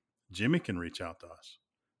 Jimmy can reach out to us.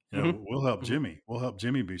 You know, we'll help Jimmy. We'll help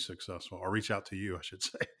Jimmy be successful, or reach out to you, I should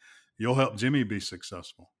say. You'll help Jimmy be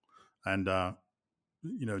successful, and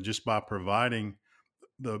you know, just by providing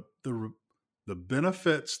the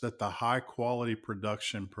benefits that the high quality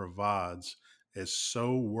production provides is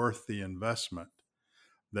so worth the investment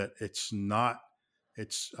that it's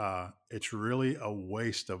really a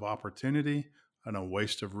waste of opportunity and a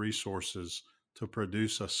waste of resources to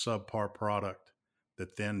produce a subpar product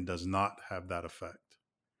that then does not have that effect.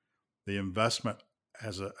 The investment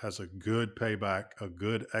has a good payback, a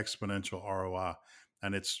good exponential ROI,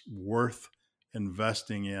 and it's worth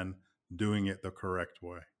investing in doing it the correct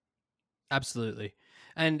way. Absolutely.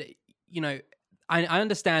 And, you know, I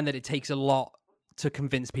understand that it takes a lot to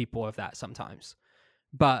convince people of that sometimes,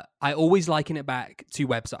 but I always liken it back to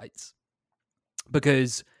websites,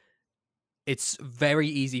 because it's very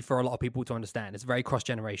easy for a lot of people to understand. It's very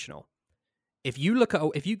cross-generational. If you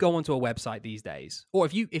go onto a website these days, or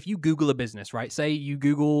if you Google a business, right? Say you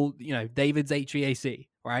Google, you know, David's HVAC,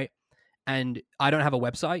 right? And I don't have a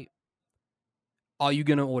website. Are you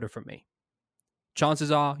going to order from me?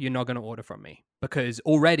 Chances are you're not going to order from me, because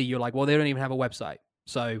already you're like, well, they don't even have a website.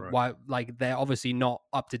 So Right. Why, like, they're obviously not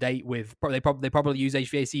up to date with, they probably use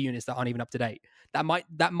HVAC units that aren't even up to date. That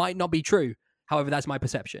might not be true. However, that's my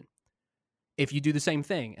perception. If you do the same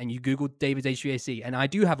thing and you Google David's HVAC, and I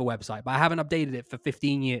do have a website, but I haven't updated it for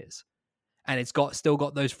 15 years, and it's still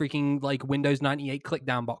got those freaking like Windows 98 click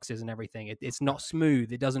down boxes and everything. It's not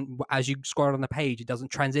smooth. It doesn't, as you scroll on the page, it doesn't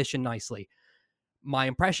transition nicely. My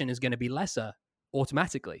impression is going to be lesser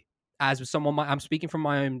automatically. As with someone, I'm speaking from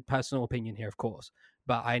my own personal opinion here, of course,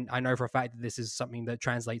 but I know for a fact that this is something that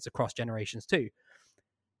translates across generations too.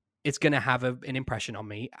 It's going to have an impression on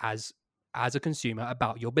me as a consumer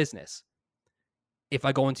about your business. If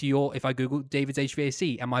I Google David's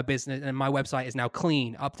HVAC and my business and my website is now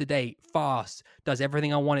clean, up to date, fast, does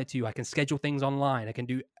everything I want it to, I can schedule things online, I can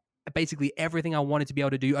do basically everything I wanted to be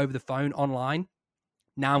able to do over the phone online.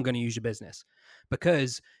 Now I'm going to use your business,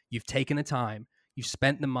 because you've taken the time, you've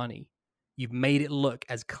spent the money, you've made it look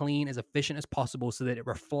as clean, as efficient as possible, so that it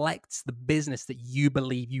reflects the business that you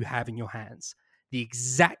believe you have in your hands. The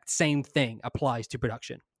exact same thing applies to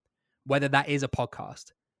production, whether that is a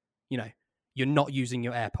podcast. You know, you're not using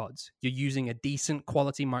your AirPods. You're using a decent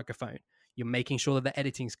quality microphone. You're making sure that the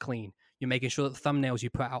editing's clean. You're making sure that the thumbnails you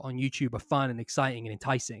put out on YouTube are fun and exciting and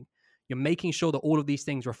enticing. You're making sure that all of these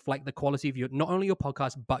things reflect the quality of not only your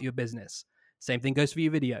podcast, but your business. Same thing goes for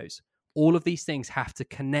your videos. All of these things have to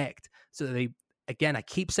connect so that again, I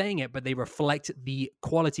keep saying it, but they reflect the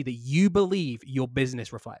quality that you believe your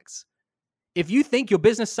business reflects. If you think your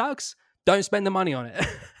business sucks, don't spend the money on it.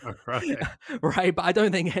 Right. Right. But I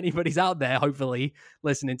don't think anybody's out there, hopefully,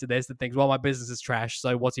 listening to this that thinks, well, my business is trash,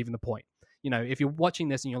 so what's even the point? If you're watching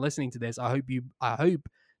this and you're listening to this, I hope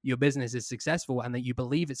your business is successful and that you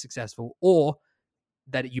believe it's successful, or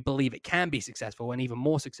that you believe it can be successful and even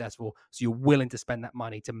more successful, so you're willing to spend that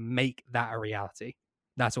money to make that a reality.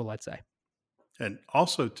 That's all I'd say. And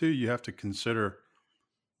also, too, you have to consider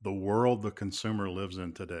the world the consumer lives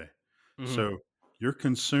in today. Mm-hmm. So your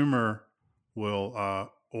consumer will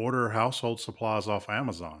order household supplies off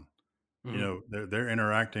Amazon. Mm-hmm. They're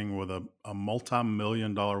interacting with a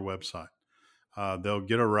multi-million-dollar website. They'll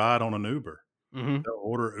get a ride on an Uber. Mm-hmm. They'll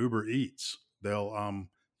order Uber Eats. They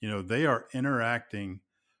are interacting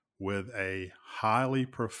with a highly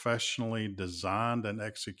professionally designed and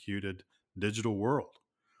executed digital world.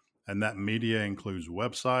 And that media includes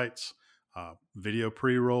websites, video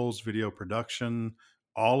pre-rolls, video production,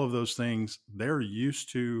 all of those things. They're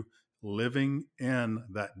used to living in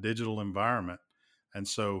that digital environment. And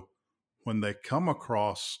so when they come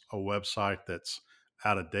across a website that's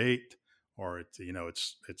out of date, or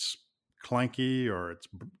it's clanky, or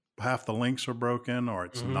half the links are broken, or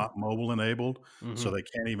it's Mm-hmm. not mobile enabled, Mm-hmm. so they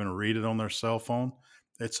can't even read it on their cell phone,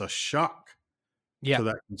 it's a shock Yeah. to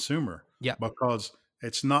that consumer, Yeah. because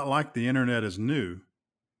it's not like the internet is new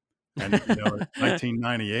and it's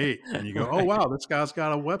 1998 and you go, oh Right. wow, this guy's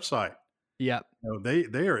got a website. Yeah.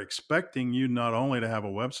 They are expecting you not only to have a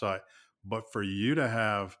website, but for you to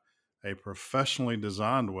have a professionally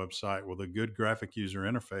designed website with a good graphic user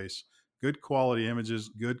interface, good quality images,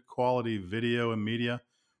 good quality video and media.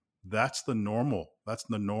 That's the norm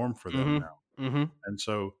for them now. Mm-hmm. Mm-hmm. And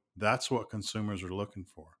so that's what consumers are looking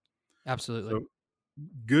for. Absolutely. So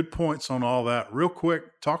good points on all that. Real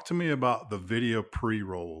quick, talk to me about the video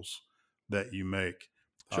pre-rolls that you make.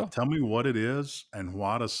 Sure. Tell me what it is and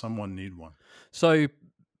why does someone need one? So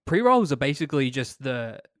pre-rolls are basically just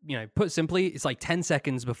put simply, it's like 10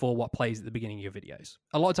 seconds before what plays at the beginning of your videos.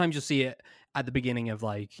 A lot of times you'll see it at the beginning of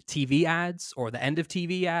like TV ads or the end of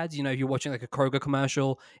TV ads. If you're watching like a Kroger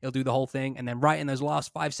commercial, it'll do the whole thing. And then right in those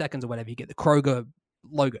last 5 seconds or whatever, you get the Kroger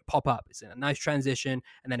logo pop up. It's in a nice transition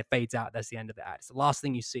and then it fades out. That's the end of the ad. It's the last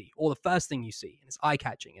thing you see or the first thing you see. And it's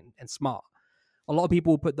eye-catching and smart. A lot of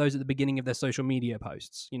people will put those at the beginning of their social media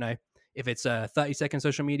posts. If it's a 30-second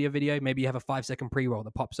social media video, maybe you have a 5-second pre-roll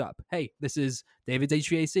that pops up. Hey, this is David's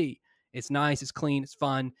HVAC. It's nice, it's clean, it's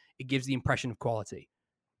fun. It gives the impression of quality.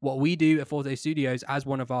 What we do at Forte Studios as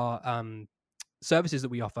one of our services that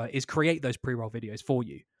we offer is create those pre-roll videos for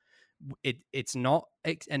you. It's not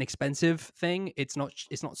an expensive thing. It's not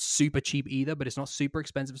super cheap either, but it's not super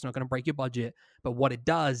expensive. It's not going to break your budget. But what it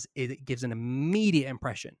does is it gives an immediate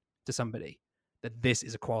impression to somebody that this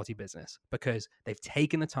is a quality business because they've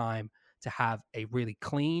taken the time to have a really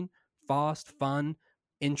clean, fast, fun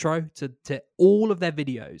intro to all of their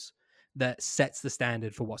videos that sets the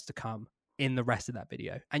standard for what's to come in the rest of that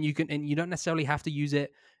video. And you don't necessarily have to use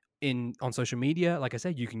it on social media. Like I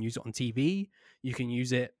said, you can use it on TV. You can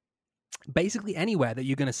use it basically anywhere that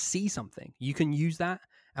you're going to see something. You can use that.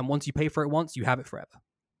 And once you pay for it once, you have it forever.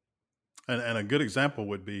 And a good example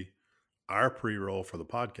would be our pre-roll for the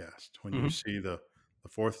podcast. When you see the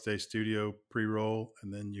Forte Studio pre-roll,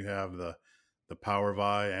 and then you have the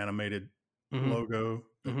PowerVi animated logo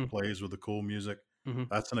that plays with the cool music.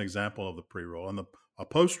 That's an example of the pre-roll. And a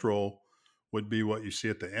post-roll would be what you see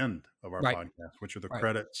at the end of our podcast, which are the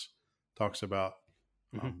credits. Talks about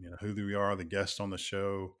who we are, the guests on the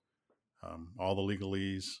show, all the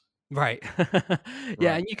legalese. Right.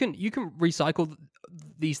 Yeah, and you can recycle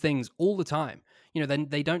these things all the time. Then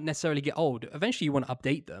they don't necessarily get old. Eventually you want to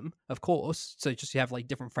update them, of course, so just you have like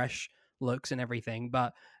different fresh looks and everything.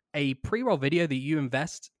 But a pre-roll video that you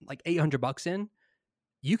invest like $800 in,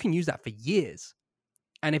 you can use that for years.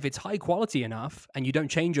 And if it's high quality enough and you don't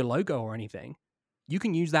change your logo or anything, you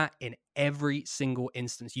can use that in every single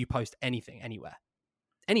instance you post anything, anywhere.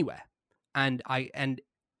 And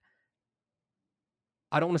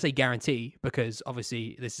I don't want to say guarantee because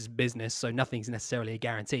obviously this is business, so nothing's necessarily a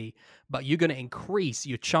guarantee, but you're going to increase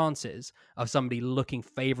your chances of somebody looking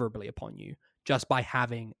favorably upon you just by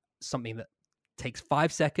having something that takes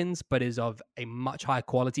 5 seconds, but is of a much higher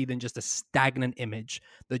quality than just a stagnant image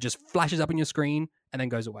that just flashes up on your screen and then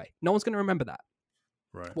goes away. No one's going to remember that.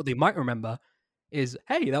 Right. What they might remember is,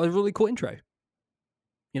 hey, that was a really cool intro.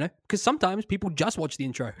 Because sometimes people just watch the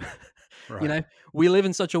intro. Right. We live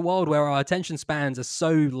in such a world where our attention spans are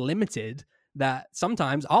so limited that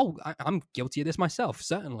sometimes I'm guilty of this myself.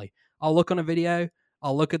 Certainly, I'll look on a video,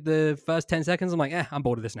 I'll look at the first 10 seconds. I'm like, I'm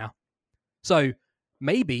bored of this now. So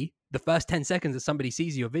maybe the first 10 seconds that somebody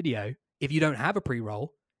sees your video, if you don't have a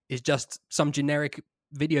pre-roll, is just some generic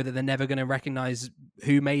video that they're never going to recognize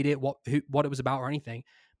who made it, what it was about or anything.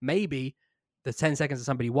 Maybe the 10 seconds that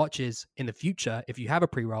somebody watches in the future, if you have a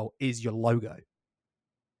pre-roll, is your logo.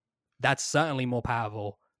 That's certainly more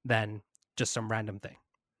powerful than just some random thing.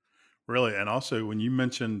 Really. And also when you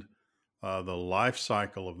mentioned the life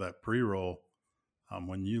cycle of that pre-roll,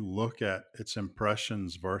 when you look at its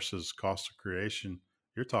impressions versus cost of creation,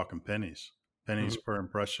 you're talking pennies per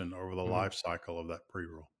impression over the life cycle of that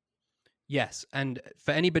pre-roll. Yes. And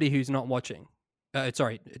for anybody who's not watching, for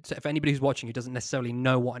anybody who's watching who doesn't necessarily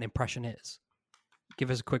know what an impression is, give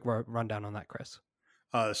us a quick rundown on that, Chris.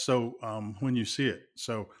 So when you see it,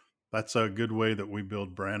 so that's a good way that we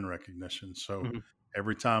build brand recognition. So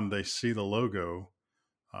every time they see the logo,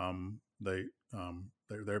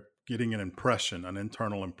 they're getting an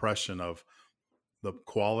internal impression of the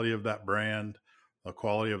quality of that brand, the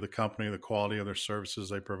quality of the company, the quality of their services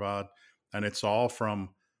they provide, and it's all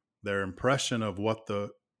from their impression of what the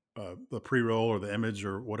pre-roll or the image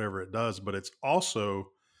or whatever it does, but it's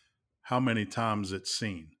also how many times it's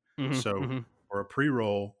seen. So for a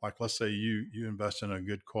pre-roll, like let's say you invest in a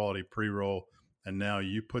good quality pre-roll, and now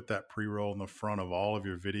you put that pre-roll in the front of all of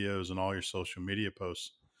your videos and all your social media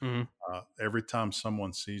posts. Every time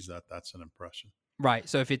someone sees that, that's an impression. Right.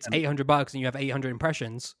 So if it's $800 and you have 800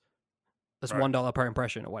 impressions, that's $1 per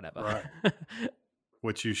impression or whatever. Right.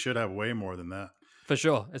 Which you should have way more than that. For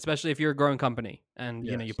sure, especially if you're a growing company and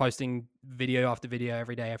you know you're posting video after video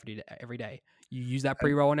every day. You use that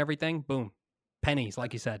pre-roll and everything, boom, pennies,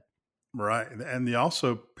 like you said. Right, and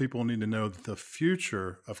also people need to know that the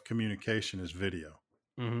future of communication is video,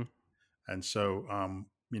 and so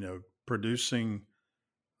producing,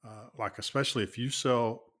 like especially if you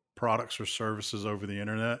sell products or services over the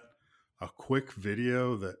internet, a quick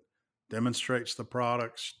video that demonstrates the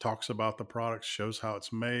products, talks about the products, shows how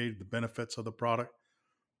it's made, the benefits of the product,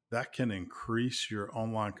 that can increase your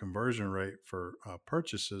online conversion rate for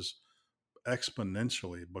purchases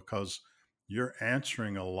exponentially, because you're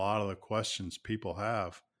answering a lot of the questions people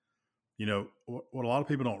have. You know, what a lot of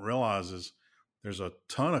people don't realize is there's a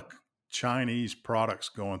ton of Chinese products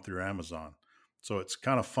going through Amazon. So it's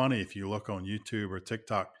kind of funny if you look on YouTube or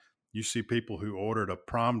TikTok, you see people who ordered a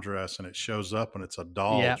prom dress and it shows up and it's a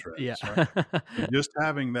doll dress. Right? Just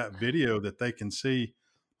having that video that they can see,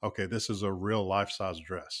 okay, this is a real life-size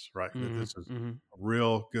dress, right? This is a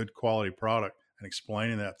real good quality product, and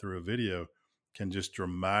explaining that through a video can just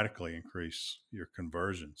dramatically increase your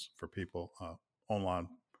conversions for people online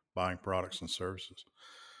buying products and services.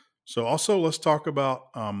 So also let's talk about,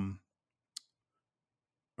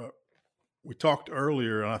 we talked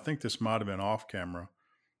earlier, and I think this might've been off camera,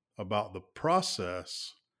 about the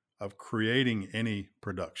process of creating any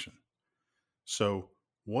production. So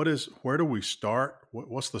where do we start?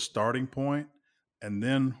 What's the starting point? And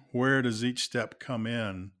then where does each step come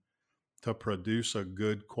in to produce a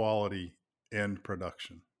good quality end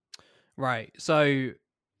production? Right. So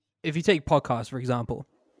if you take podcasts, for example,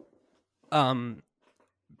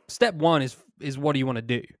 step one is what do you want to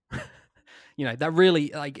do? You know, that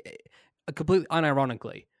really, like, completely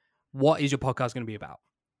unironically, what is your podcast going to be about?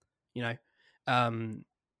 You know,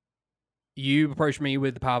 you approached me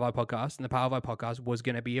with the Power Vibe podcast, and the Power Vibe podcast was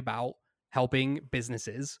going to be about helping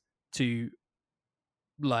businesses to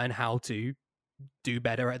learn how to do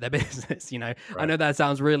better at their business. You know, I know that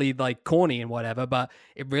sounds really like corny and whatever, but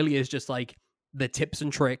it really is just like the tips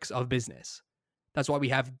and tricks of business. That's why we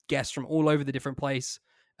have guests from all over the different place,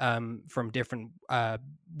 from different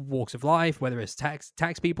walks of life, whether it's tax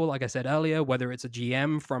people, like I said earlier, whether it's a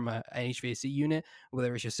GM from an HVAC unit,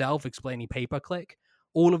 whether it's yourself explaining pay-per-click.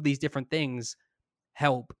 All of these different things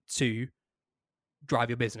help to drive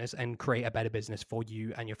your business and create a better business for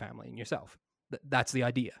you and your family and yourself. That's the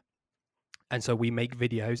idea. And so we make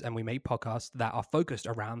videos and we make podcasts that are focused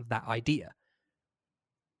around that idea.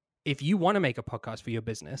 If you want to make a podcast for your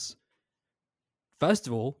business, first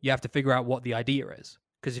of all, you have to figure out what the idea is.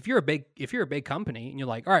 Because if you're a big company and you're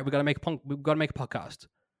like, all right, we've got to make a podcast.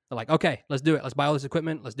 They're like, okay, let's do it. Let's buy all this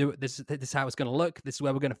equipment. Let's do it. This is how it's going to look. This is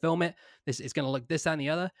where we're going to film it. This is going to look this, that, and the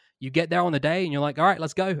other. You get there on the day and you're like, all right,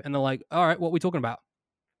 let's go. And they're like, all right, what are we talking about?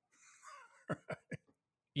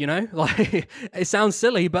 You know, like, it sounds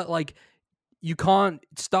silly, but like, you can't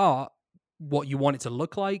start what you want it to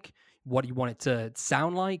look like, what you want it to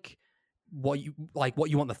sound like, what you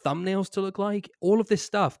want the thumbnails to look like. All of this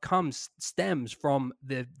stuff stems from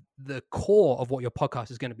the core of what your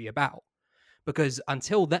podcast is going to be about. Because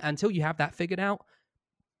until you have that figured out,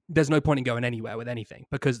 there's no point in going anywhere with anything,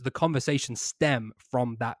 because the conversations stem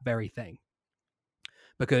from that very thing.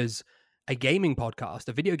 Because a gaming podcast,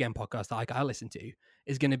 a video game podcast like I listen to,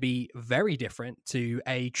 is going to be very different to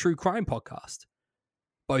a true crime podcast.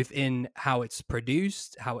 both in how it's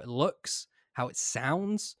produced, how it looks, how it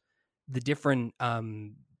sounds, the different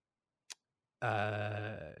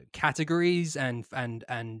categories and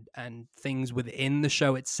things within the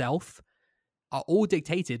show itself are all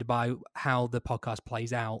dictated by how the podcast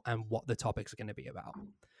plays out and what the topics are going to be about.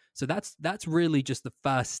 So that's really just the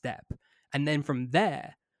first step. And then from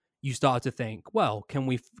there, you start to think, well, can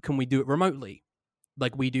we do it remotely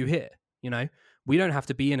like we do here? You know, we don't have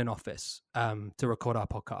to be in an office to record our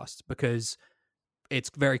podcast because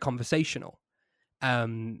it's very conversational,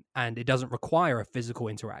 and it doesn't require a physical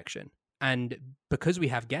interaction. And because we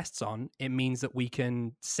have guests on, it means that we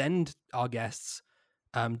can send our guests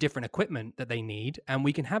different equipment that they need, and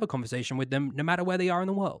we can have a conversation with them no matter where they are in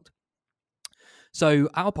the world. So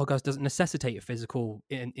our podcast doesn't necessitate a physical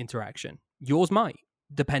interaction. Yours might,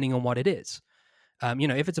 depending on what it is. You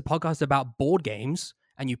know, if it's a podcast about board games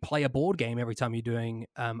and you play a board game every time you're doing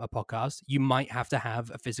a podcast, you might have to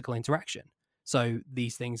have a physical interaction. So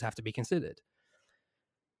these things have to be considered.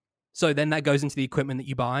 So then that goes into the equipment that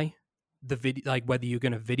you buy, the video, like whether you're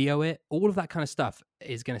going to video it, all of that kind of stuff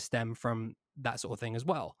is going to stem from that sort of thing as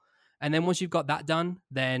well. And then once you've got that done,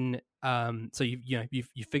 then so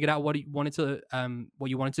you've figured out what you wanted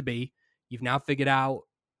to be. You've now figured out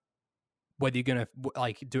whether you're going to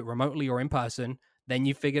like do it remotely or in person. Then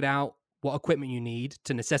you've figured out what equipment you need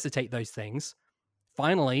to necessitate those things.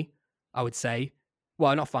 Finally, I would say,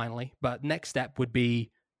 well, not finally, but next step would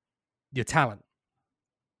be your talent.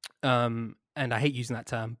 And I hate using that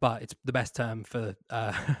term, but it's the best term for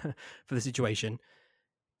for the situation.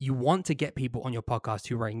 You want to get people on your podcast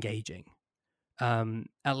who are engaging,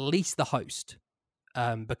 at least the host,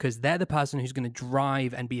 because they're the person who's going to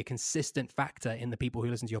drive and be a consistent factor in the people who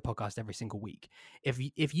listen to your podcast every single week.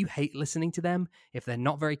 If you hate listening to them, if they're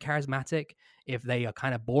not very charismatic, if they are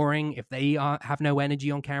kind of boring, if they have no energy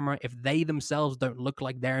on camera, if they themselves don't look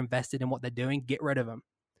like they're invested in what they're doing, get rid of them.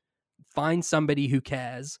 Find somebody who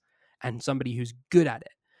cares and somebody who's good at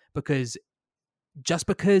it, because just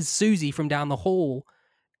because Susie from down the hall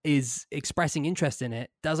is expressing interest in it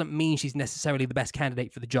doesn't mean she's necessarily the best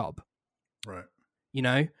candidate for the job. Right. You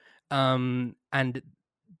know? And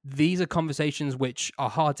these are conversations which are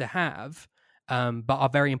hard to have, but are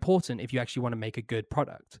very important if you actually want to make a good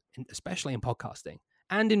product, especially in podcasting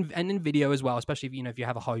and in video as well, especially if, if you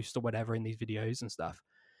have a host or whatever in these videos and stuff.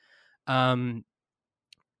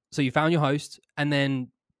 So you found your host, and then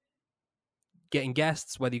getting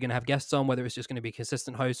guests, whether you're going to have guests on, whether it's just going to be a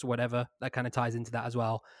consistent host or whatever, that kind of ties into that as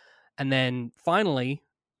well. And then finally,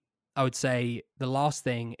 I would say the last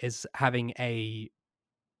thing is having a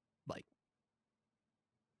like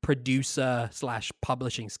producer /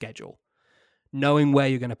 publishing schedule, knowing where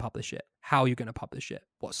you're going to publish it, how you're going to publish it,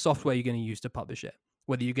 what software you're going to use to publish it,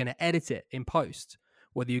 whether you're going to edit it in post,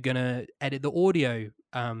 whether you're going to edit the audio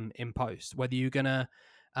in post, whether you're going to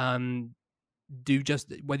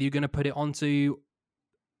whether you're going to put it onto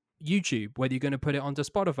YouTube, whether you're going to put it onto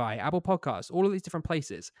Spotify, Apple Podcasts, all of these different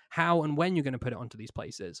places, how and when you're going to put it onto these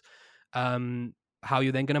places, how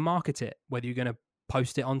you're then going to market it, whether you're going to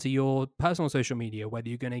post it onto your personal social media, whether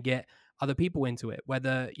you're going to get other people into it,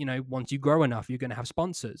 whether, once you grow enough, you're going to have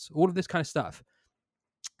sponsors, all of this kind of stuff.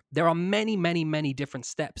 There are many, many, many different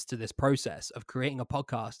steps to this process of creating a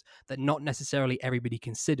podcast that not necessarily everybody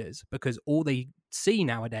considers, because all they see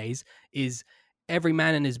nowadays is every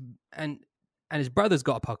man and his brother's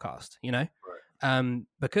got a podcast, Right.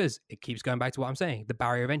 because it keeps going back to what I'm saying. The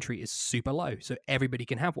barrier of entry is super low, so everybody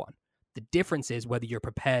can have one. The difference is whether you're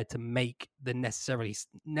prepared to make the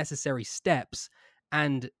necessary steps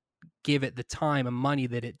and give it the time and money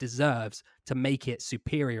that it deserves to make it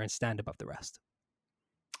superior and stand above the rest.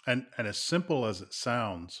 And as simple as it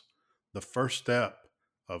sounds, the first step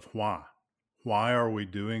of why are we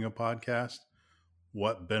doing a podcast?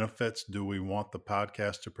 What benefits do we want the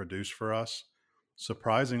podcast to produce for us?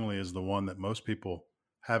 Surprisingly, is the one that most people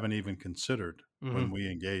haven't even considered when we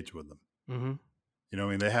engage with them.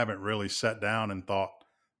 Mm-hmm. They haven't really sat down and thought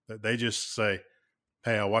that. They just say,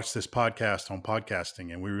 hey, I watched this podcast on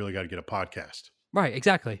podcasting and we really got to get a podcast. Right,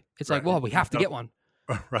 exactly. It's right. Like, well, we have to get one.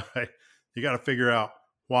 Right. You got to figure out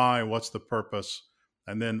why, what's the purpose,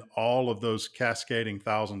 and then all of those cascading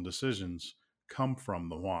 1,000 decisions come from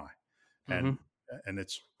the why. And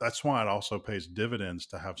that's why it also pays dividends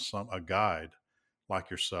to have a guide like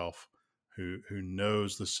yourself who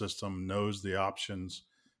knows the system, knows the options,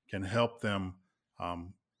 can help them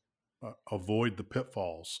avoid the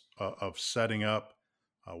pitfalls of setting up,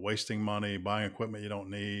 wasting money, buying equipment you don't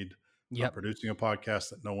need, producing a podcast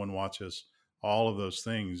that no one watches. All of those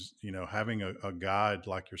things, having a guide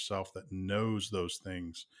like yourself that knows those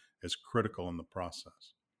things is critical in the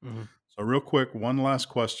process. Mm-hmm. So real quick, one last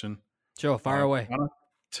question. Sure, fire away. Kinda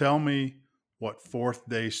tell me what Fourth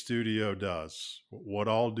Day Studio does. What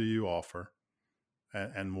all do you offer,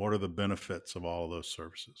 and what are the benefits of all of those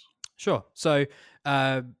services? Sure. So,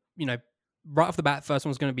 uh, you know, right off the bat, first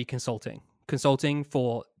one's going to be consulting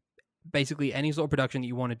for basically any sort of production that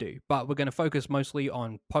you want to do. But we're going to focus mostly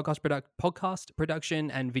on podcast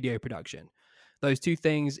production and video production. Those two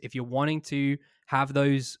things. If you're wanting to have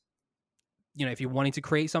those, if you're wanting to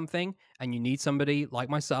create something and you need somebody like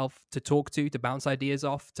myself to talk to bounce ideas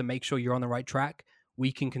off, to make sure you're on the right track,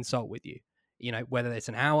 we can consult with you. Whether it's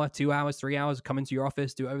an hour, 2 hours, 3 hours, come into your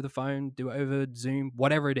office, do it over the phone, do it over Zoom,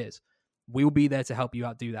 whatever it is. We'll be there to help you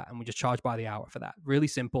out do that. And we just charge by the hour for that. Really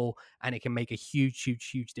simple. And it can make a huge, huge,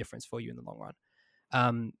 huge difference for you in the long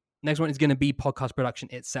run. Next one is going to be podcast production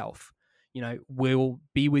itself. We'll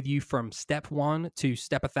be with you from step 1 to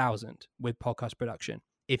step 1,000 with podcast production.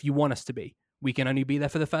 If you want us to be, we can only be there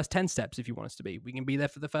for the first 10 steps. If you want us to be, we can be there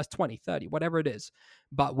for the first 20, 30, whatever it is.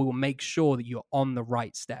 But we will make sure that you're on the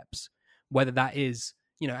right steps, whether that is,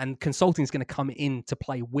 and consulting is going to come into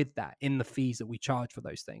play with that in the fees that we charge for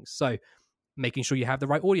those things. So making sure you have the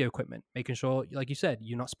right audio equipment, making sure, like you said,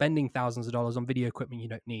 you're not spending thousands of dollars on video equipment you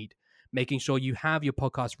don't need, making sure you have your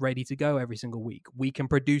podcast ready to go every single week. We can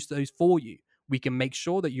produce those for you. We can make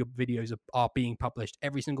sure that your videos are being published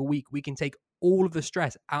every single week. We can take all of the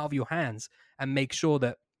stress out of your hands and make sure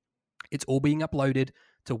that it's all being uploaded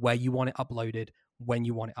to where you want it uploaded, when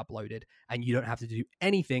you want it uploaded, and you don't have to do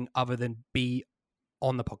anything other than be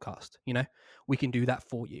on the podcast. We can do that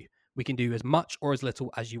for you. We can do as much or as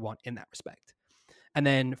little as you want in that respect. And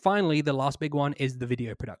then finally, the last big one is the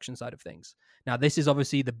video production side of things. Now, this is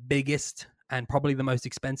obviously the biggest and probably the most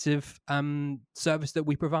expensive service that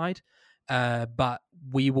we provide, but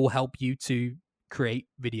we will help you to create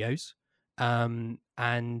videos and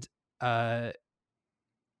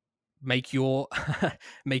make your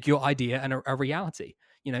make your idea a reality.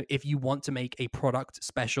 If you want to make a product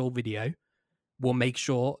special video, we'll make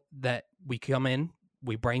sure that we come in,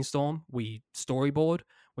 we brainstorm, we storyboard,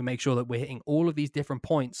 we make sure that we're hitting all of these different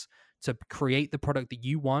points to create the product that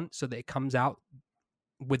you want so that it comes out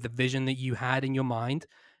with the vision that you had in your mind.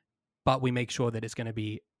 But we make sure that it's going to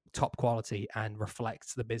be top quality and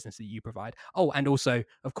reflects the business that you provide. Oh, and also,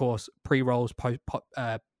 of course, pre-rolls,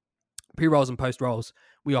 pre-rolls and post-rolls,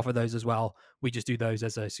 we offer those as well. We just do those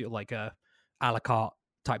as a sort of like a la carte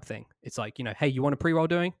type thing. It's like, hey, you want a pre-roll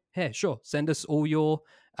doing? Here, sure. Send us all your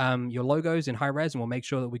logos in high res, and we'll make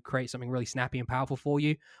sure that we create something really snappy and powerful for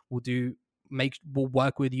you. We'll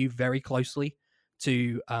work with you very closely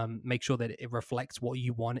to make sure that it reflects what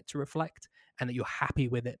you want it to reflect and that you're happy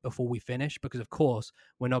with it before we finish. Because of course,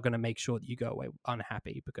 we're not going to make sure that you go away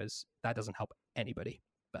unhappy, because that doesn't help anybody.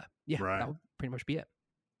 But yeah, Right. That would pretty much be it.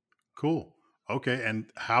 Cool. Okay.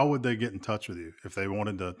 And how would they get in touch with you if they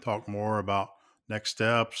wanted to talk more about next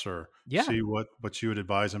steps or see what you would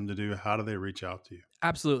advise them to do? How do they reach out to you?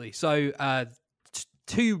 Absolutely. So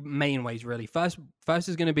two main ways, really. First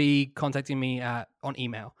is going to be contacting me on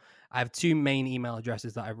email. I have two main email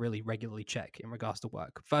addresses that I really regularly check in regards to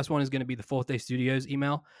work. First one is going to be the Fourth Day Studios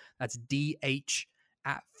email. That's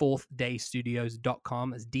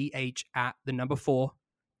dh@fourthdaystudios.com. That's dh at the number 4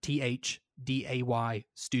 THDAY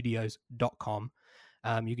studios.com.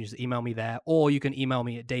 You can just email me there, or you can email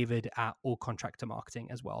me at david@allcontractormarketing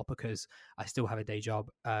as well, because I still have a day job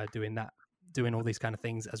doing all these kind of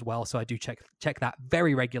things as well. So I do check that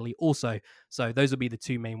very regularly also. So those will be the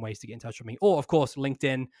two main ways to get in touch with me. Or of course,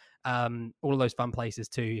 LinkedIn, all of those fun places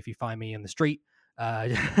too. If you find me in the street,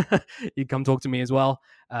 you come talk to me as well.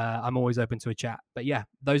 I'm always open to a chat. But yeah,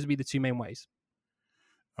 those would be the two main ways.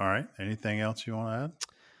 All right. Anything else you want to add?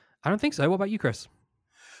 I don't think so. What about you, Chris?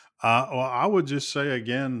 Well, I would just say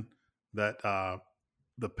again that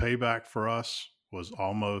the payback for us was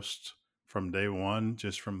almost from day one,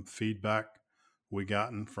 just from feedback we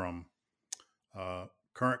gotten from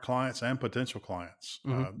current clients and potential clients.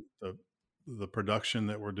 Mm-hmm. The production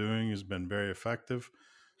that we're doing has been very effective.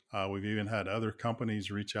 We've even had other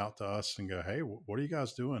companies reach out to us and go, "Hey, what are you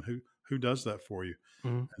guys doing? Who does that for you?"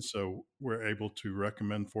 Mm-hmm. And so we're able to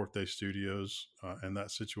recommend Fourth Day Studios in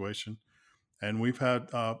that situation. And we've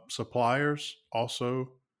had suppliers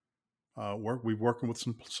also we've working with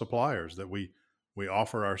some suppliers that we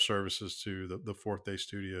offer our services to the Fourth Day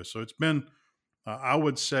Studio. So it's been, I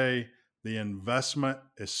would say, the investment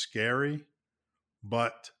is scary,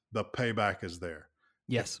 but the payback is there.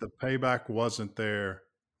 Yes. If the payback wasn't there,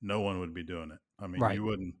 no one would be doing it. I mean, right. You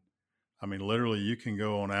wouldn't. I mean, literally, you can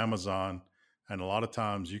go on Amazon, and a lot of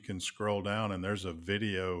times you can scroll down, and there's a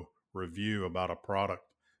video review about a product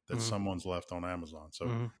that someone's left on Amazon.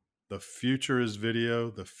 So the future is video.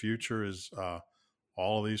 The future is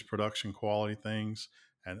all of these production quality things,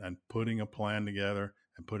 and putting a plan together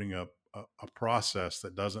and putting a process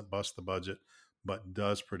that doesn't bust the budget, but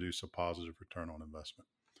does produce a positive return on investment.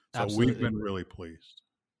 So Absolutely. we've been really pleased.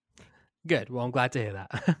 Good. Well, I'm glad to hear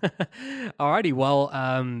that. Alrighty. Well,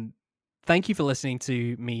 thank you for listening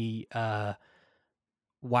to me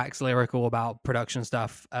wax lyrical about production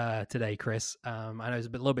stuff today, Chris. I know it's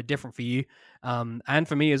a little bit different for you, and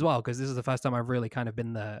for me as well, because this is the first time I've really kind of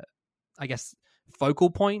been the, I guess, focal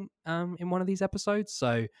point in one of these episodes.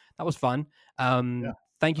 So that was fun.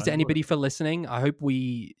 Thank you to anybody for listening. I hope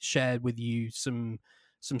we shared with you some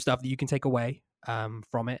stuff that you can take away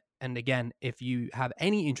from it. And again, if you have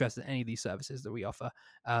any interest in any of these services that we offer,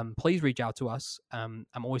 please reach out to us. I'm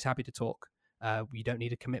always happy to talk. You don't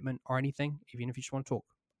need a commitment or anything. Even if you just want to talk,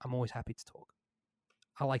 I'm always happy to talk.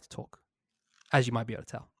 I like to talk, as you might be able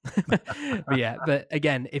to tell. But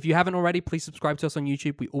again, if you haven't already, please subscribe to us on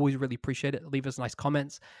YouTube. We always really appreciate it. Leave us nice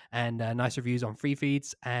comments and nice reviews on free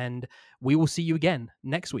feeds. And we will see you again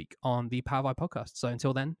next week on the Power Vibe podcast. So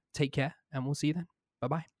until then, take care and we'll see you then.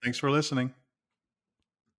 Bye-bye. Thanks for listening.